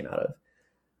she just came out of.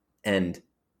 And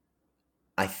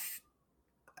I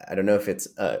don't know if it's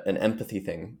an empathy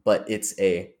thing, but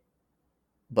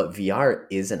but VR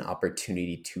is an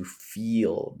opportunity to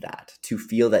feel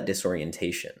that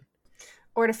disorientation.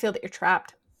 Or to feel that you're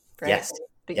trapped, right? Yes.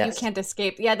 That yes. you can't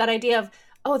escape. Yeah, that idea of,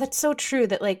 oh, that's so true,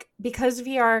 that like, because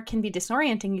VR can be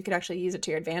disorienting, you could actually use it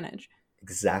to your advantage.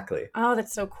 Exactly. Oh,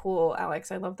 that's so cool,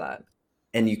 Alex. I love that.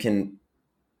 And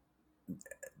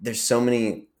there's so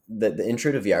many, the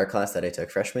intro to VR class that I took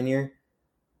freshman year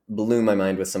blew my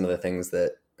mind with some of the things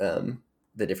that,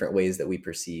 the different ways that we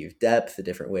perceive depth, the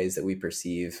different ways that we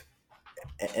perceive,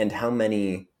 and how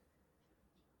many,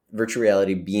 virtual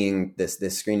reality being this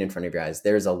screen in front of your eyes,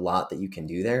 there's a lot that you can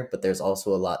do there, but there's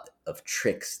also a lot of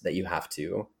tricks that you have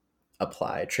to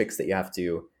apply, tricks that you have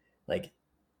to, like,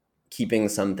 keeping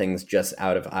some things just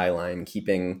out of eye line,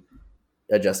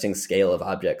 adjusting scale of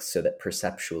objects so that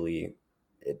perceptually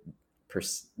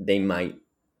they might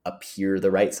appear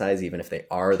the right size even if they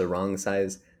are the wrong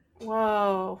size.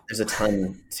 Whoa. There's a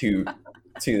ton to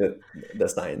the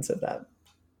science of that.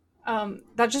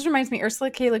 That just reminds me, Ursula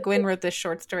K. Le Guin wrote this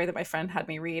short story that my friend had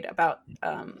me read about.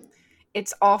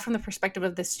 It's all from the perspective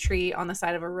of this tree on the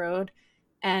side of a road.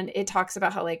 And it talks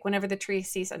about how, like, whenever the tree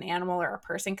sees an animal or a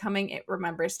person coming, it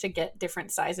remembers to get different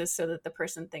sizes so that the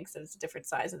person thinks that it's a different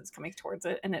size and it's coming towards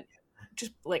it. And it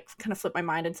just, like, kind of flipped my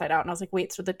mind inside out. And I was like,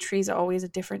 wait, so the tree's always a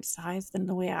different size than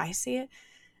the way I see it?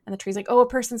 And the tree's like, oh, a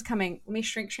person's coming. Let me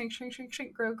shrink,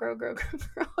 grow.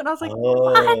 And I was like,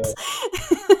 what?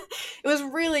 It was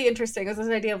really interesting. It was this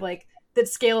idea of, like, that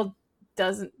scale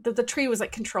that the tree was,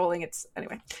 like, controlling its,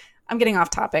 anyway. I'm getting off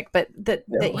topic, but that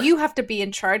you have to be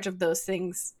in charge of those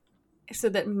things so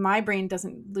that my brain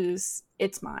doesn't lose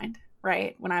its mind,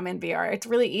 right? When I'm in VR, it's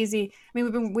really easy. I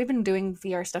mean, we've been doing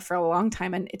VR stuff for a long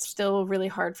time, and it's still really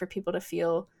hard for people to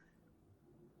feel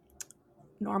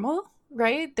normal,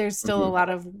 right? There's still a lot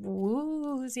of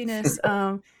wooziness.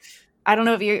 I don't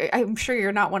know if I'm sure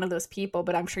you're not one of those people,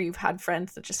 but I'm sure you've had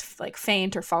friends that just, like,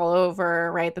 faint or fall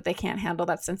over, right? That they can't handle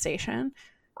that sensation.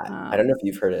 I don't know if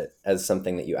you've heard it as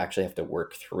something that you actually have to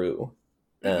work through.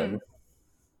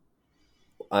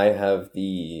 I have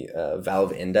the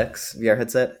Valve Index VR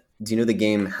headset. Do you know the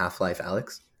game Half-Life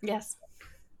Alex? Yes.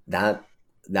 That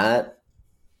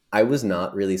I was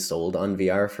not really sold on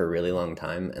VR for a really long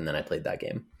time, and then I played that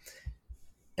game.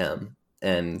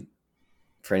 And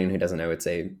for anyone who doesn't know, it's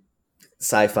a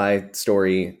sci-fi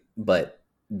story, but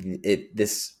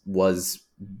this was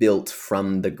built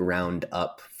from the ground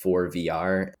up for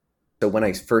VR. So when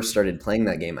I first started playing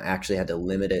that game, I actually had to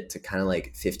limit it to kind of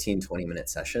like 15-20 minute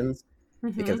sessions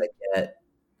because I get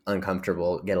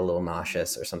uncomfortable, get a little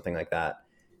nauseous or something like that.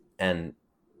 And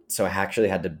so I actually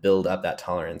had to build up that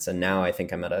tolerance. And now I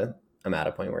think I'm at a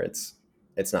point where it's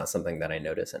not something that I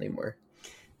notice anymore.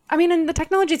 I mean, and the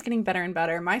technology is getting better and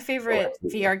better. My favorite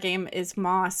VR game is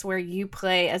Moss, where you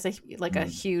play as a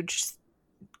huge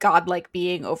godlike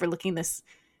being overlooking this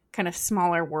kind of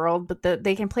smaller world, but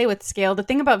they can play with scale. The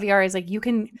thing about VR is, like,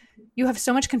 you have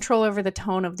so much control over the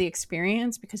tone of the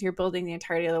experience because you're building the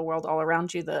entirety of the world all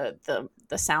around you, the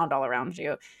sound all around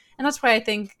you. And that's why I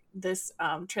think this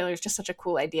trailer is just such a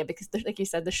cool idea, because, like you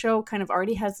said, the show kind of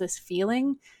already has this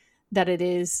feeling that it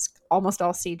is almost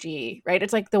all CG, right?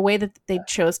 It's like the way that they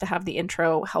chose to have the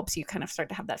intro helps you kind of start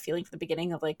to have that feeling from the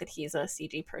beginning of, like, that he's a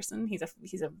CG person, he's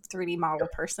a 3D model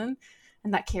person.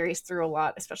 And that carries through a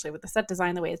lot, especially with the set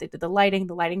design, the way they did the lighting.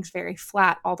 The lighting's very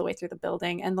flat all the way through the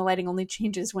building, and the lighting only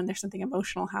changes when there's something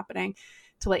emotional happening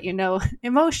to let you know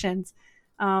emotions.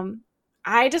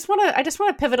 I just want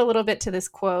to pivot a little bit to this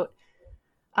quote,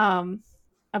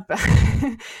 about,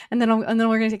 and then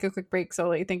we're going to take a quick break so I'll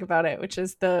let you think about it. Which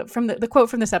is the quote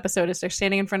from this episode is they're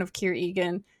standing in front of Keir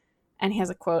Egan, and he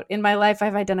has a quote: "In my life,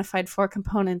 I've identified 4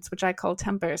 components, which I call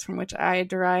tempers, from which I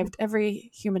derived every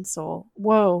human soul: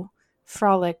 woe,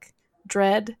 frolic,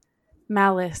 dread,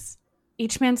 malice.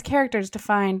 Each man's character is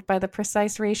defined by the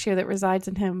precise ratio that resides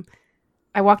in him.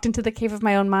 I walked into the cave of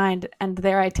my own mind, and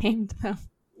there I tamed them.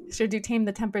 Should you tame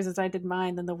the tempers as I did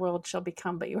mine, then the world shall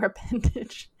become but your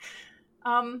appendage."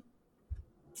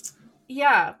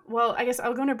 Yeah, well, I guess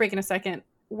I'll go on a break in a second.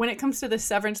 When it comes to the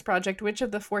Severance project, which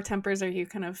of the 4 tempers are you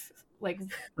kind of, like,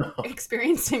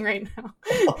 experiencing right now?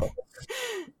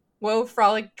 Woe,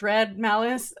 frolic, dread,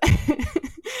 malice.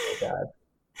 God.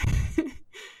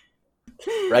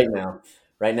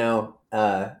 Right now,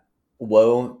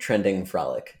 woe, trending,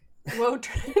 frolic. Woe,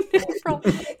 trending,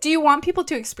 frolic. Do you want people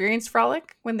to experience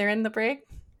frolic when they're in the break?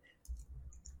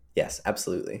 Yes,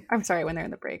 absolutely. I'm sorry, when they're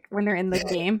in the break. When they're in the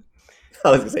game.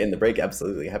 I was going to say in the break,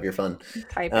 absolutely. Have your fun.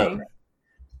 Typing.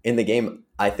 in the game,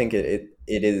 I think it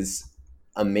is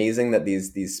amazing that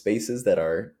these spaces that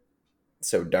are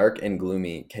so dark and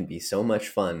gloomy can be so much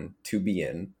fun to be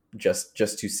in, just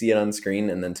to see it on screen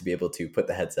and then to be able to put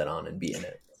the headset on and be in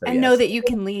it. So And know yes. that you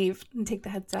can leave and take the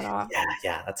headset off.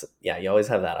 Yeah, you always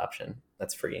have that option.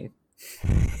 That's freeing.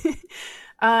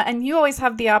 And you always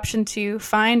have the option to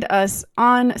find us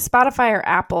on Spotify or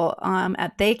Apple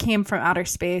at They Came From Outer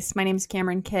Space. My name is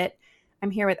Cameron Kitt. I'm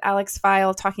here with Alex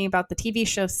Fiel talking about the TV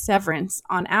show Severance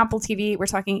on Apple TV. We're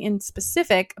talking in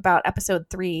specific about episode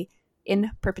 3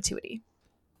 in Perpetuity.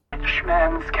 Each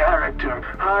man's character.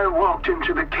 I walked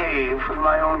into the cave with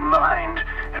my own mind.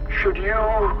 Should you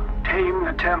tame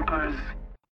the tempers?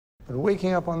 But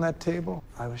waking up on that table,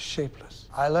 I was shapeless.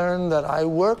 I learned that I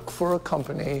work for a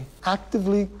company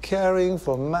actively caring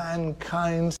for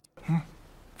mankind.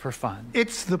 For fun.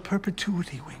 It's the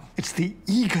Perpetuity wing. It's the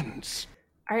Egans.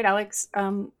 All right, Alex,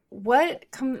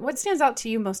 what stands out to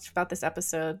you most about this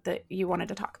episode that you wanted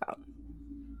to talk about?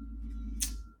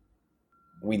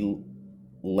 We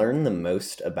learn the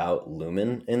most about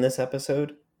Lumen in this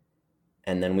episode,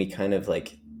 and then we kind of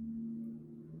like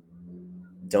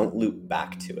don't loop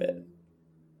back to it,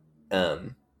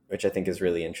 which I think is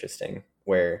really interesting,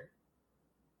 where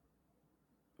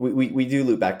we do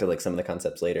loop back to like some of the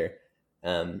concepts later,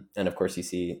 and of course you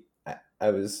see I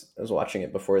was watching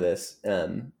it before this,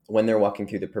 when they're walking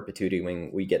through the Perpetuity wing,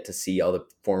 we get to see all the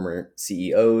former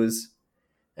CEOs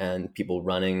and people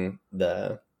running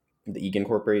the Egan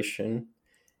Corporation.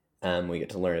 We get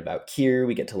to learn about Kier.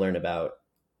 We get to learn about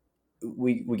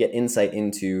we get insight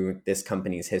into this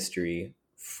company's history,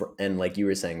 and like you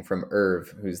were saying, from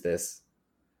Irv, who's this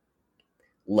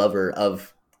lover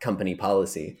of company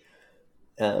policy,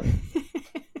 and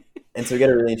so we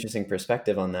get a really interesting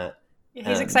perspective on that.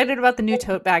 He's excited about the new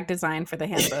tote bag design for the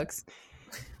handbooks.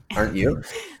 Aren't you?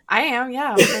 I am,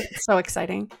 yeah. It's so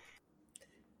exciting.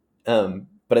 But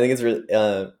I think it's really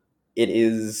it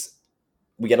is.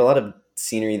 We get a lot of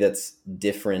scenery that's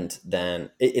different than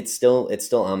it's still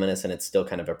ominous and it's still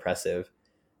kind of oppressive,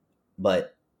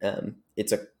 but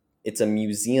it's a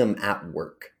museum at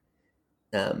work,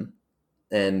 and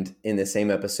in the same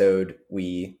episode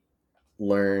we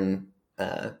learn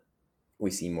we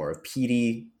see more of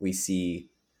Petey, we see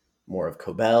more of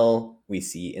Cobell, we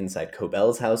see inside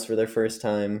Cobell's house for their first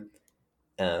time.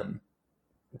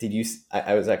 Did you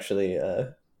I was actually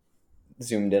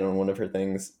zoomed in on one of her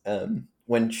things,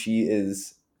 when she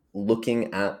is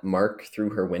looking at Mark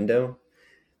through her window.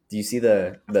 Do you see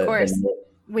the of course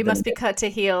we the, must be cut to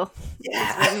heal? Yeah.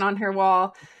 It's written on her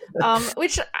wall,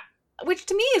 which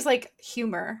to me is like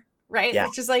humor, right? Yeah.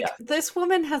 Which is like, this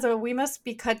woman has a "we must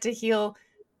be cut to heal"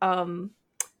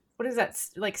 what is that,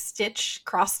 like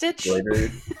cross stitch on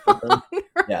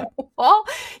her wall.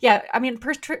 Yeah, I mean,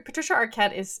 Patricia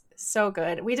Arquette is so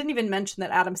good. We didn't even mention that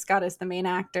Adam Scott is the main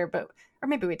actor, or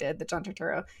maybe we did, the John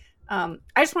Turturro. I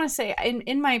just want to say,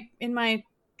 in my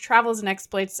travels and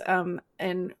exploits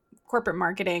in corporate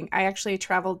marketing, I actually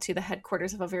traveled to the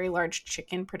headquarters of a very large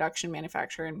chicken production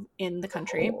manufacturer in the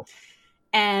country. Oh.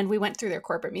 And we went through their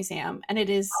corporate museum, and it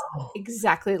is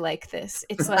exactly like this.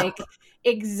 It's like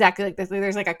exactly like this.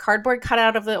 There's like a cardboard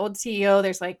cutout of the old CEO.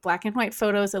 There's like black and white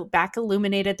photos, back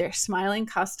illuminated. There's smiling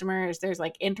customers. There's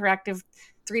like interactive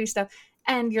 3D stuff.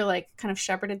 And you're like kind of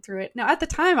shepherded through it. Now, at the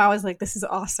time, I was like, this is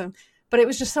awesome. But it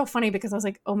was just so funny because I was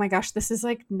like, oh my gosh, this is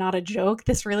like not a joke.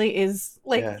 This really is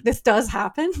like, this does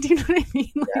happen. Do you know what I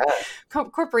mean?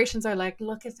 Like, corporations are like,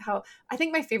 look at how, I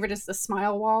think my favorite is the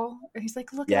smile wall. He's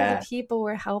like, look at all the people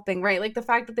we're helping, right? Like the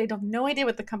fact that they have no idea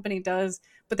what the company does,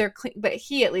 but but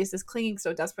he at least is clinging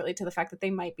so desperately to the fact that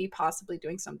they might be possibly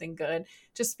doing something good,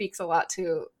 just speaks a lot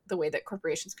to the way that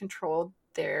corporations control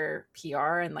their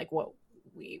PR and like what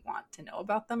we want to know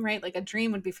about them, right? Like a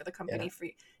dream would be for the company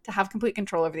to have complete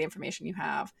control over the information you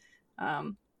have.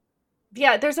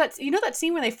 There's that, that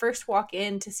scene when they first walk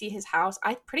in to see his house.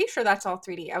 I'm pretty sure that's all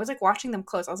 3D. I was like watching them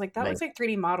close. I was like, that looks like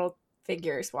 3D modeled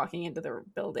figures walking into the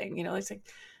building. It's like,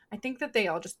 I think that they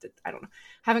all just did, I don't know,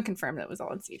 haven't confirmed that it was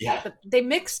all in CG, but they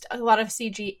mixed a lot of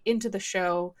CG into the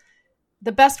show.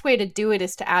 The best way to do it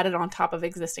is to add it on top of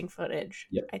existing footage,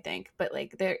 I think. But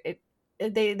like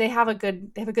they have a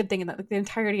good thing in that, like the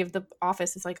entirety of the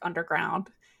office is like underground,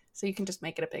 so you can just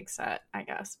make it a big set, I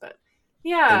guess. But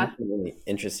really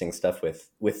interesting stuff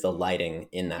with the lighting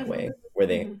in that way, where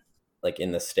they like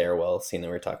in the stairwell scene that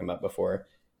we were talking about before.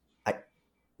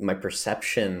 My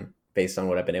perception based on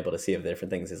what I've been able to see of the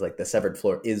different things is like the severed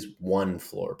floor is one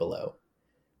floor below,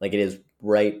 like it is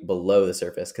right below the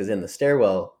surface, because in the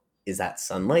stairwell is that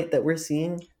sunlight that we're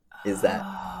seeing. Is that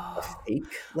a fake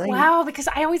light? Wow, because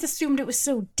I always assumed it was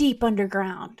so deep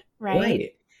underground,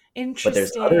 right? But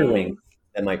there's other wings Interesting.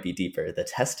 that might be deeper, the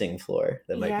testing floor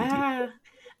that might be deeper. Yeah.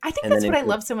 I think And that's then what I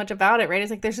love so much about it, right? It's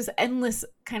like there's this endless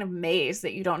kind of maze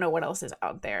that you don't know what else is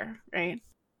out there, right?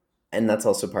 and that's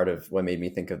also part of what made me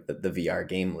think of the VR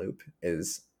game loop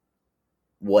is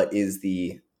what is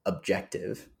the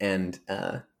objective? And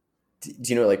do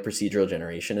you know what like procedural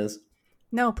generation is?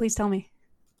 No, please tell me.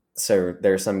 So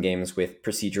there are some games with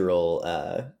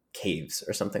procedural caves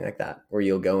or something like that, where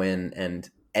you'll go in and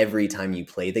every time you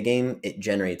play the game, it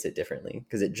generates it differently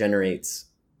because it generates.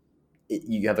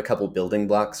 You have a couple building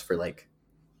blocks for like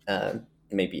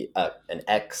maybe an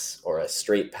X or a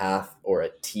straight path or a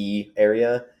T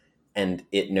area, and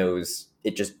it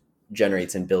just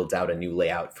generates and builds out a new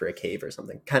layout for a cave or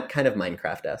something, kind of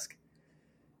Minecraft-esque.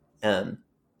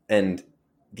 And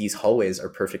these hallways are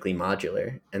perfectly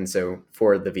modular. And so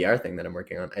for the VR thing that I'm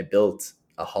working on, I built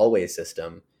a hallway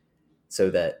system so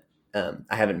that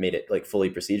I haven't made it like fully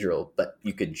procedural, but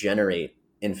you could generate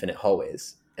infinite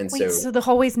hallways. And Wait, so the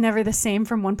hallway's never the same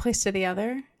from one place to the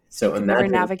other? So you can never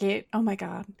navigate? Oh my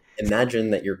God.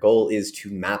 Imagine that your goal is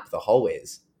to map the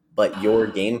hallways, but your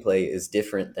gameplay is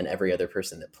different than every other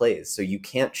person that plays. So you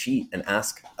can't cheat and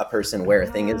ask a person where a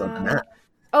thing is on the map.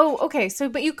 Oh, okay. So,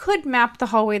 but you could map the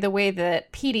hallway the way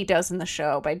that Petey does in the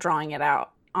show by drawing it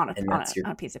out on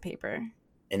a piece of paper.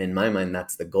 And in my mind,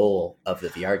 that's the goal of the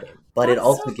VR game. But That's it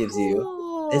also so gives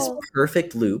cool. you this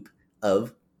perfect loop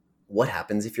of what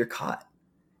happens if you're caught.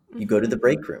 You go to the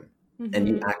break room and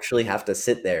you actually have to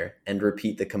sit there and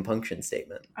repeat the compunction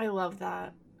statement. I love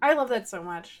that. I love that so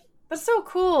much. That's so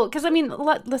cool. Because, I mean,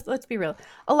 let's be real.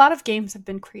 A lot of games have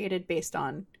been created based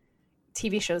on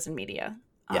TV shows and media.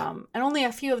 Yeah. And only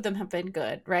a few of them have been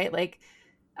good, right? Like,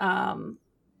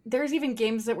 there's even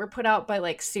games that were put out by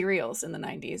like serials in the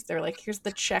 90s. They're like, here's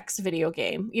the Chex video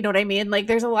game. You know what I mean? Like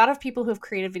there's a lot of people who have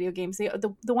created video games.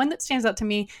 The one that stands out to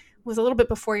me was a little bit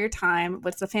before your time.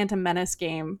 Was the Phantom Menace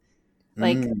game.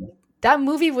 Like that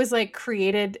movie was like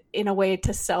created in a way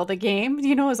to sell the game.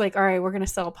 You know, it was like, all right, we're going to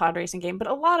sell a pod racing game. But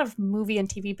a lot of movie and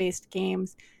TV based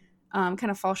games kind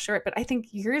of fall short. But I think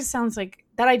yours sounds like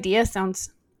that idea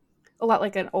sounds a lot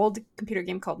like an old computer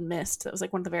game called Myst. That was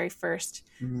like one of the very first,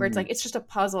 where it's like it's just a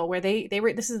puzzle where they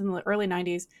were. This is in the early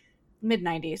 90s, mid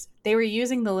 90s. They were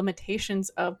using the limitations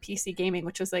of PC gaming,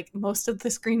 which was like most of the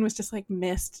screen was just like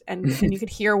mist, and you could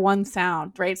hear one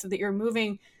sound, right? So that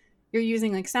you're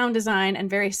using like sound design and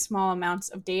very small amounts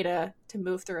of data to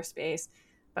move through a space.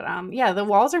 But yeah, the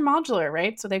walls are modular,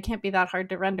 right? So they can't be that hard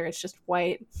to render. It's just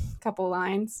white, couple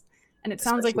lines. And it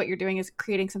sounds like what you're doing is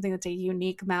creating something that's a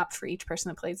unique map for each person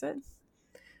that plays it.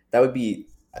 That would be,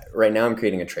 right now I'm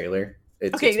creating a trailer.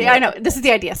 I know. This is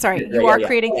the idea. Sorry. You are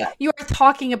creating, you are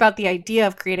talking about the idea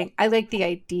of creating. I like the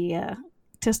idea,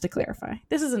 just to clarify.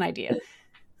 This is an idea.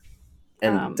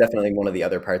 And definitely one of the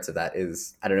other parts of that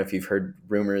is, I don't know if you've heard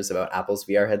rumors about Apple's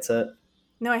VR headset.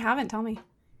 No, I haven't. Tell me.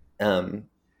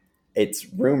 It's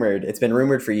been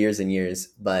rumored for years and years,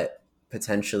 but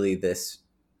potentially this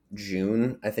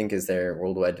June, I think, is their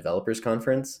Worldwide Developers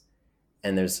Conference.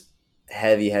 And there's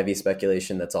heavy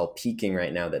speculation that's all peaking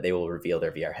right now that they will reveal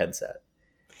their VR headset.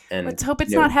 And let's hope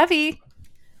it's not heavy.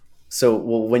 So,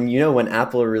 well, when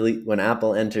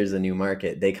Apple enters a new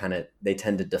market, they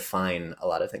tend to define a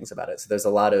lot of things about it. So there's a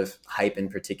lot of hype in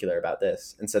particular about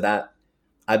this. And so that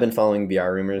I've been following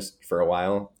VR rumors for a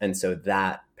while. And so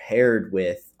that paired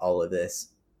with all of this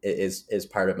is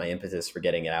part of my impetus for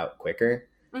getting it out quicker.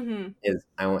 Is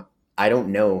I don't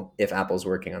know if Apple's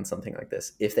working on something like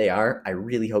this. If they are, I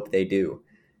really hope they do.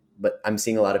 But I'm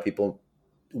seeing a lot of people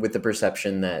with the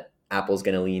perception that Apple's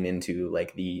going to lean into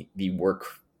like the work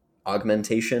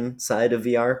augmentation side of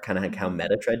VR, kind of like how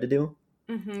Meta tried to do.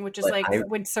 Which is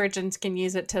when surgeons can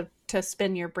use it to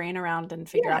spin your brain around and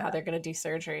figure out how they're going to do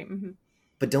surgery.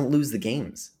 But don't lose the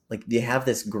games. Like they have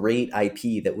this great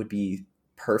IP that would be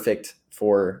perfect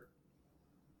for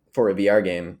a VR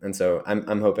game. And so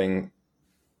I'm hoping,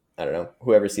 I don't know,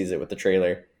 whoever sees it with the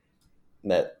trailer,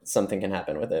 that something can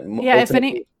happen with it. Yeah,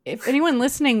 if anyone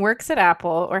listening works at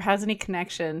Apple or has any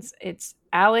connections, it's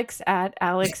Alex at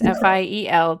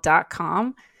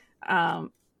alexfiel.com.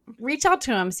 Reach out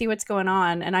to him, see what's going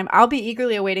on, and I'll be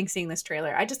eagerly awaiting seeing this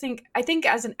trailer. I think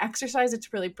as an exercise,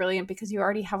 it's really brilliant because you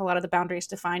already have a lot of the boundaries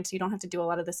defined, so you don't have to do a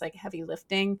lot of this like heavy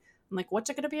lifting. I'm like, what's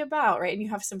it going to be about, right? And you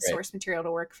have some source material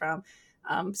to work from.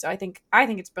 So I think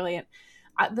it's brilliant.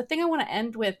 The thing I want to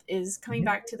end with is coming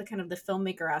back to the kind of the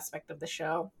filmmaker aspect of the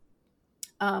show.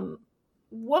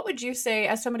 What would you say,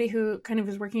 as somebody who kind of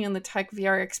is working on the tech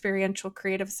VR experiential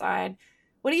creative side,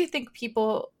 what do you think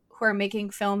people who are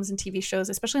making films and TV shows,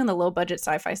 especially on the low budget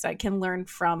sci-fi side, can learn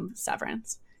from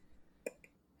Severance?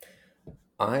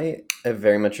 I have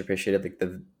very much appreciated like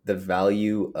the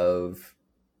value of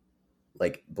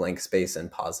like blank space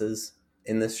and pauses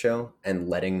in this show and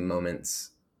letting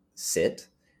moments sit.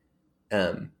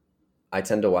 I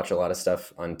tend to watch a lot of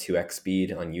stuff on 2x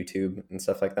speed on YouTube and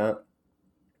stuff like that.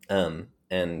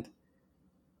 And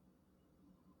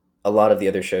a lot of the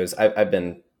other shows I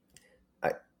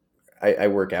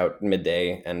work out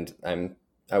midday and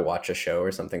I watch a show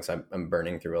or something. So I'm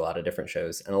burning through a lot of different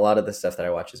shows, and a lot of the stuff that I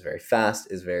watch is very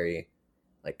fast, is very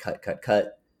like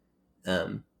cut.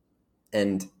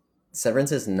 And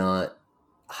Severance is not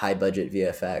high budget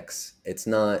VFX.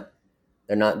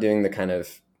 They're not doing the kind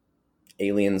of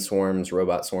alien swarms,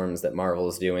 robot swarms that Marvel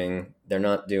is doing. They're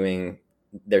not doing,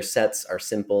 their sets are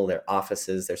simple, their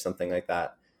offices, there's something like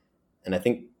that. And I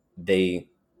think they,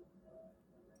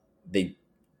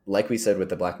 like we said with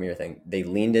the Black Mirror thing, they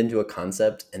leaned into a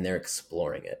concept and they're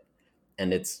exploring it.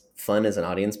 And it's fun as an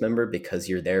audience member because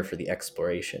you're there for the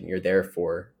exploration. You're there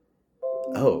for,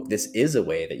 oh, this is a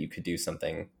way that you could do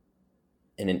something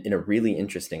in a really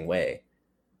interesting way.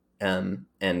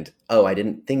 And oh, I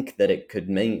didn't think that it could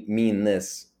mean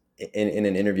this. In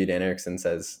an interview, Dan Erickson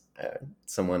says,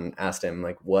 someone asked him,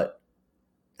 like, what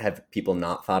have people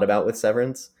not thought about with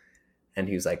Severance? And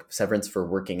he was like, Severance for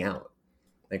working out,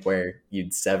 like where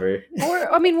you'd sever.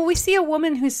 Or, I mean, well, we see a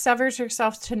woman who severs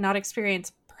herself to not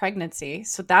experience pregnancy.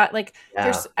 So that, like,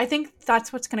 I think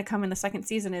that's what's going to come in the second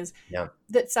season is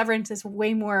that Severance is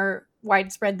way more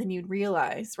widespread than you'd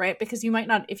realize, right? Because you might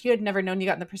not, if you had never known you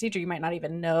got in the procedure, you might not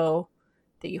even know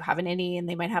that you have an innie and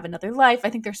they might have another life. I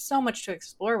think there's so much to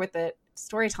explore with it,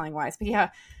 storytelling wise. But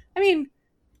yeah, I mean,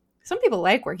 some people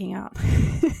like working out.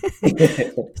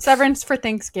 Severance for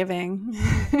Thanksgiving.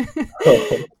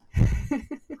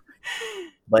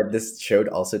 But this show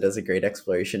also does a great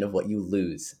exploration of what you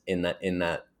lose in that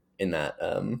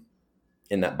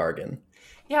bargain.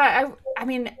 Yeah, I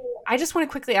mean, I just want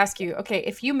to quickly ask you, okay,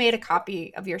 if you made a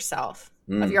copy of yourself,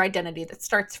 of your identity that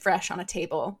starts fresh on a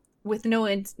table with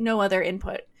no other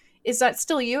input, is that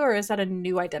still you or is that a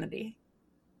new identity?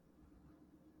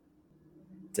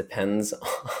 Depends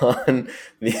on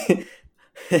the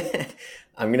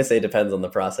I'm going to say depends on the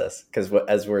process, because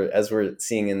as we're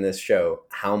seeing in this show,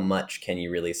 how much can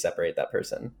you really separate that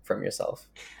person from yourself?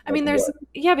 I mean,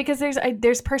 because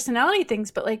there's personality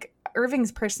things, but like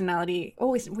Irving's personality,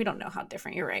 we don't know how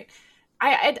different. You're right.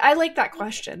 I like that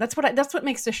question. That's what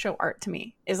makes this show art to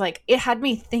me, is like, it had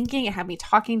me thinking, it had me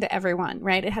talking to everyone,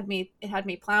 right? It had me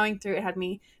plowing through, it had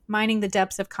me mining the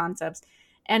depths of concepts.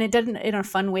 And it didn't, in a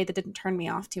fun way that didn't turn me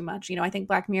off too much. You know, I think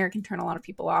Black Mirror can turn a lot of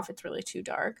people off. It's really too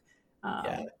dark.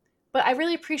 But I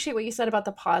really appreciate what you said about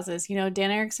the pauses. You know, Dan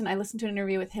Erickson, I listened to an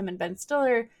interview with him and Ben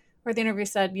Stiller where the interview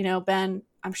said, you know, Ben,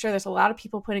 I'm sure there's a lot of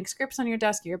people putting scripts on your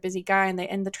desk. You're a busy guy.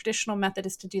 And the traditional method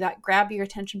is to do that, grab your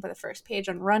attention by the first page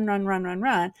and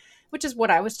run, which is what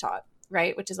I was taught,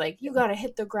 right? Which is like, you got to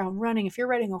hit the ground running. If you're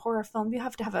writing a horror film, you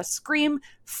have to have a scream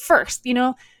first, you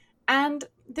know? And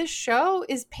this show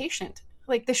is patient.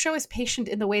 Like, the show is patient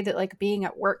in the way that, like, being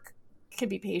at work can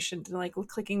be patient and, like,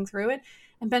 clicking through it.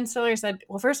 And Ben Stiller said,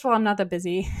 well, first of all, I'm not that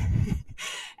busy.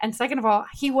 And second of all,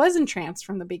 he was entranced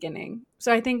from the beginning.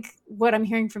 So I think what I'm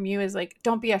hearing from you is, like,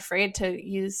 don't be afraid to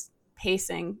use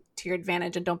pacing to your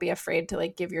advantage, and don't be afraid to,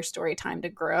 like, give your story time to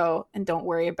grow, and don't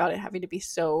worry about it having to be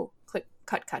so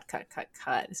cut.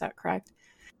 Is that correct?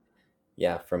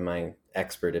 Yeah, from my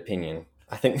expert opinion,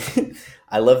 I think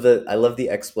I love the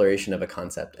exploration of a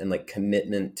concept and, like,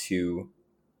 commitment to,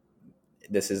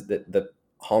 this is the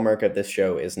hallmark of this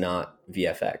show is not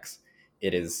VFX.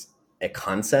 It is a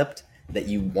concept that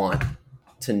you want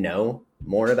to know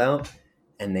more about,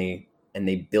 and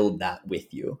they build that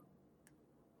with you.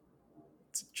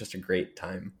 It's just a great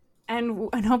time.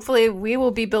 And hopefully we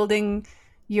will be building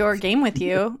your game with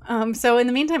you. So in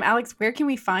the meantime, Alex, where can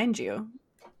we find you?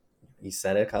 You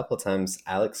said it a couple of times,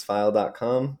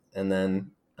 alexfiel.com. And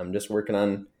then I'm just working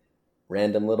on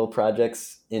random little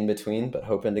projects in between, but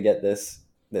hoping to get this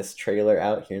trailer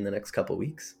out here in the next couple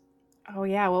weeks. Oh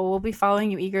yeah, well, we'll be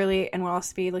following you eagerly, and we'll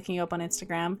also be looking you up on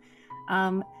Instagram.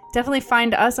 Definitely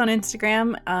find us on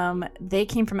Instagram. They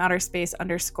Came From Outer Space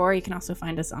 _ You can also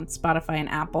find us on Spotify and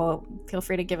Apple. Feel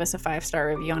free to give us a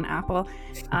 5-star review on Apple.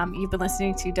 You've been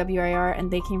listening to WIR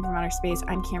and They Came From Outer Space.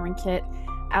 I'm Cameron Kitt.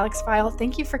 Alex Fiel,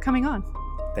 thank you for coming on.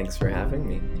 Thanks for having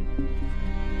me.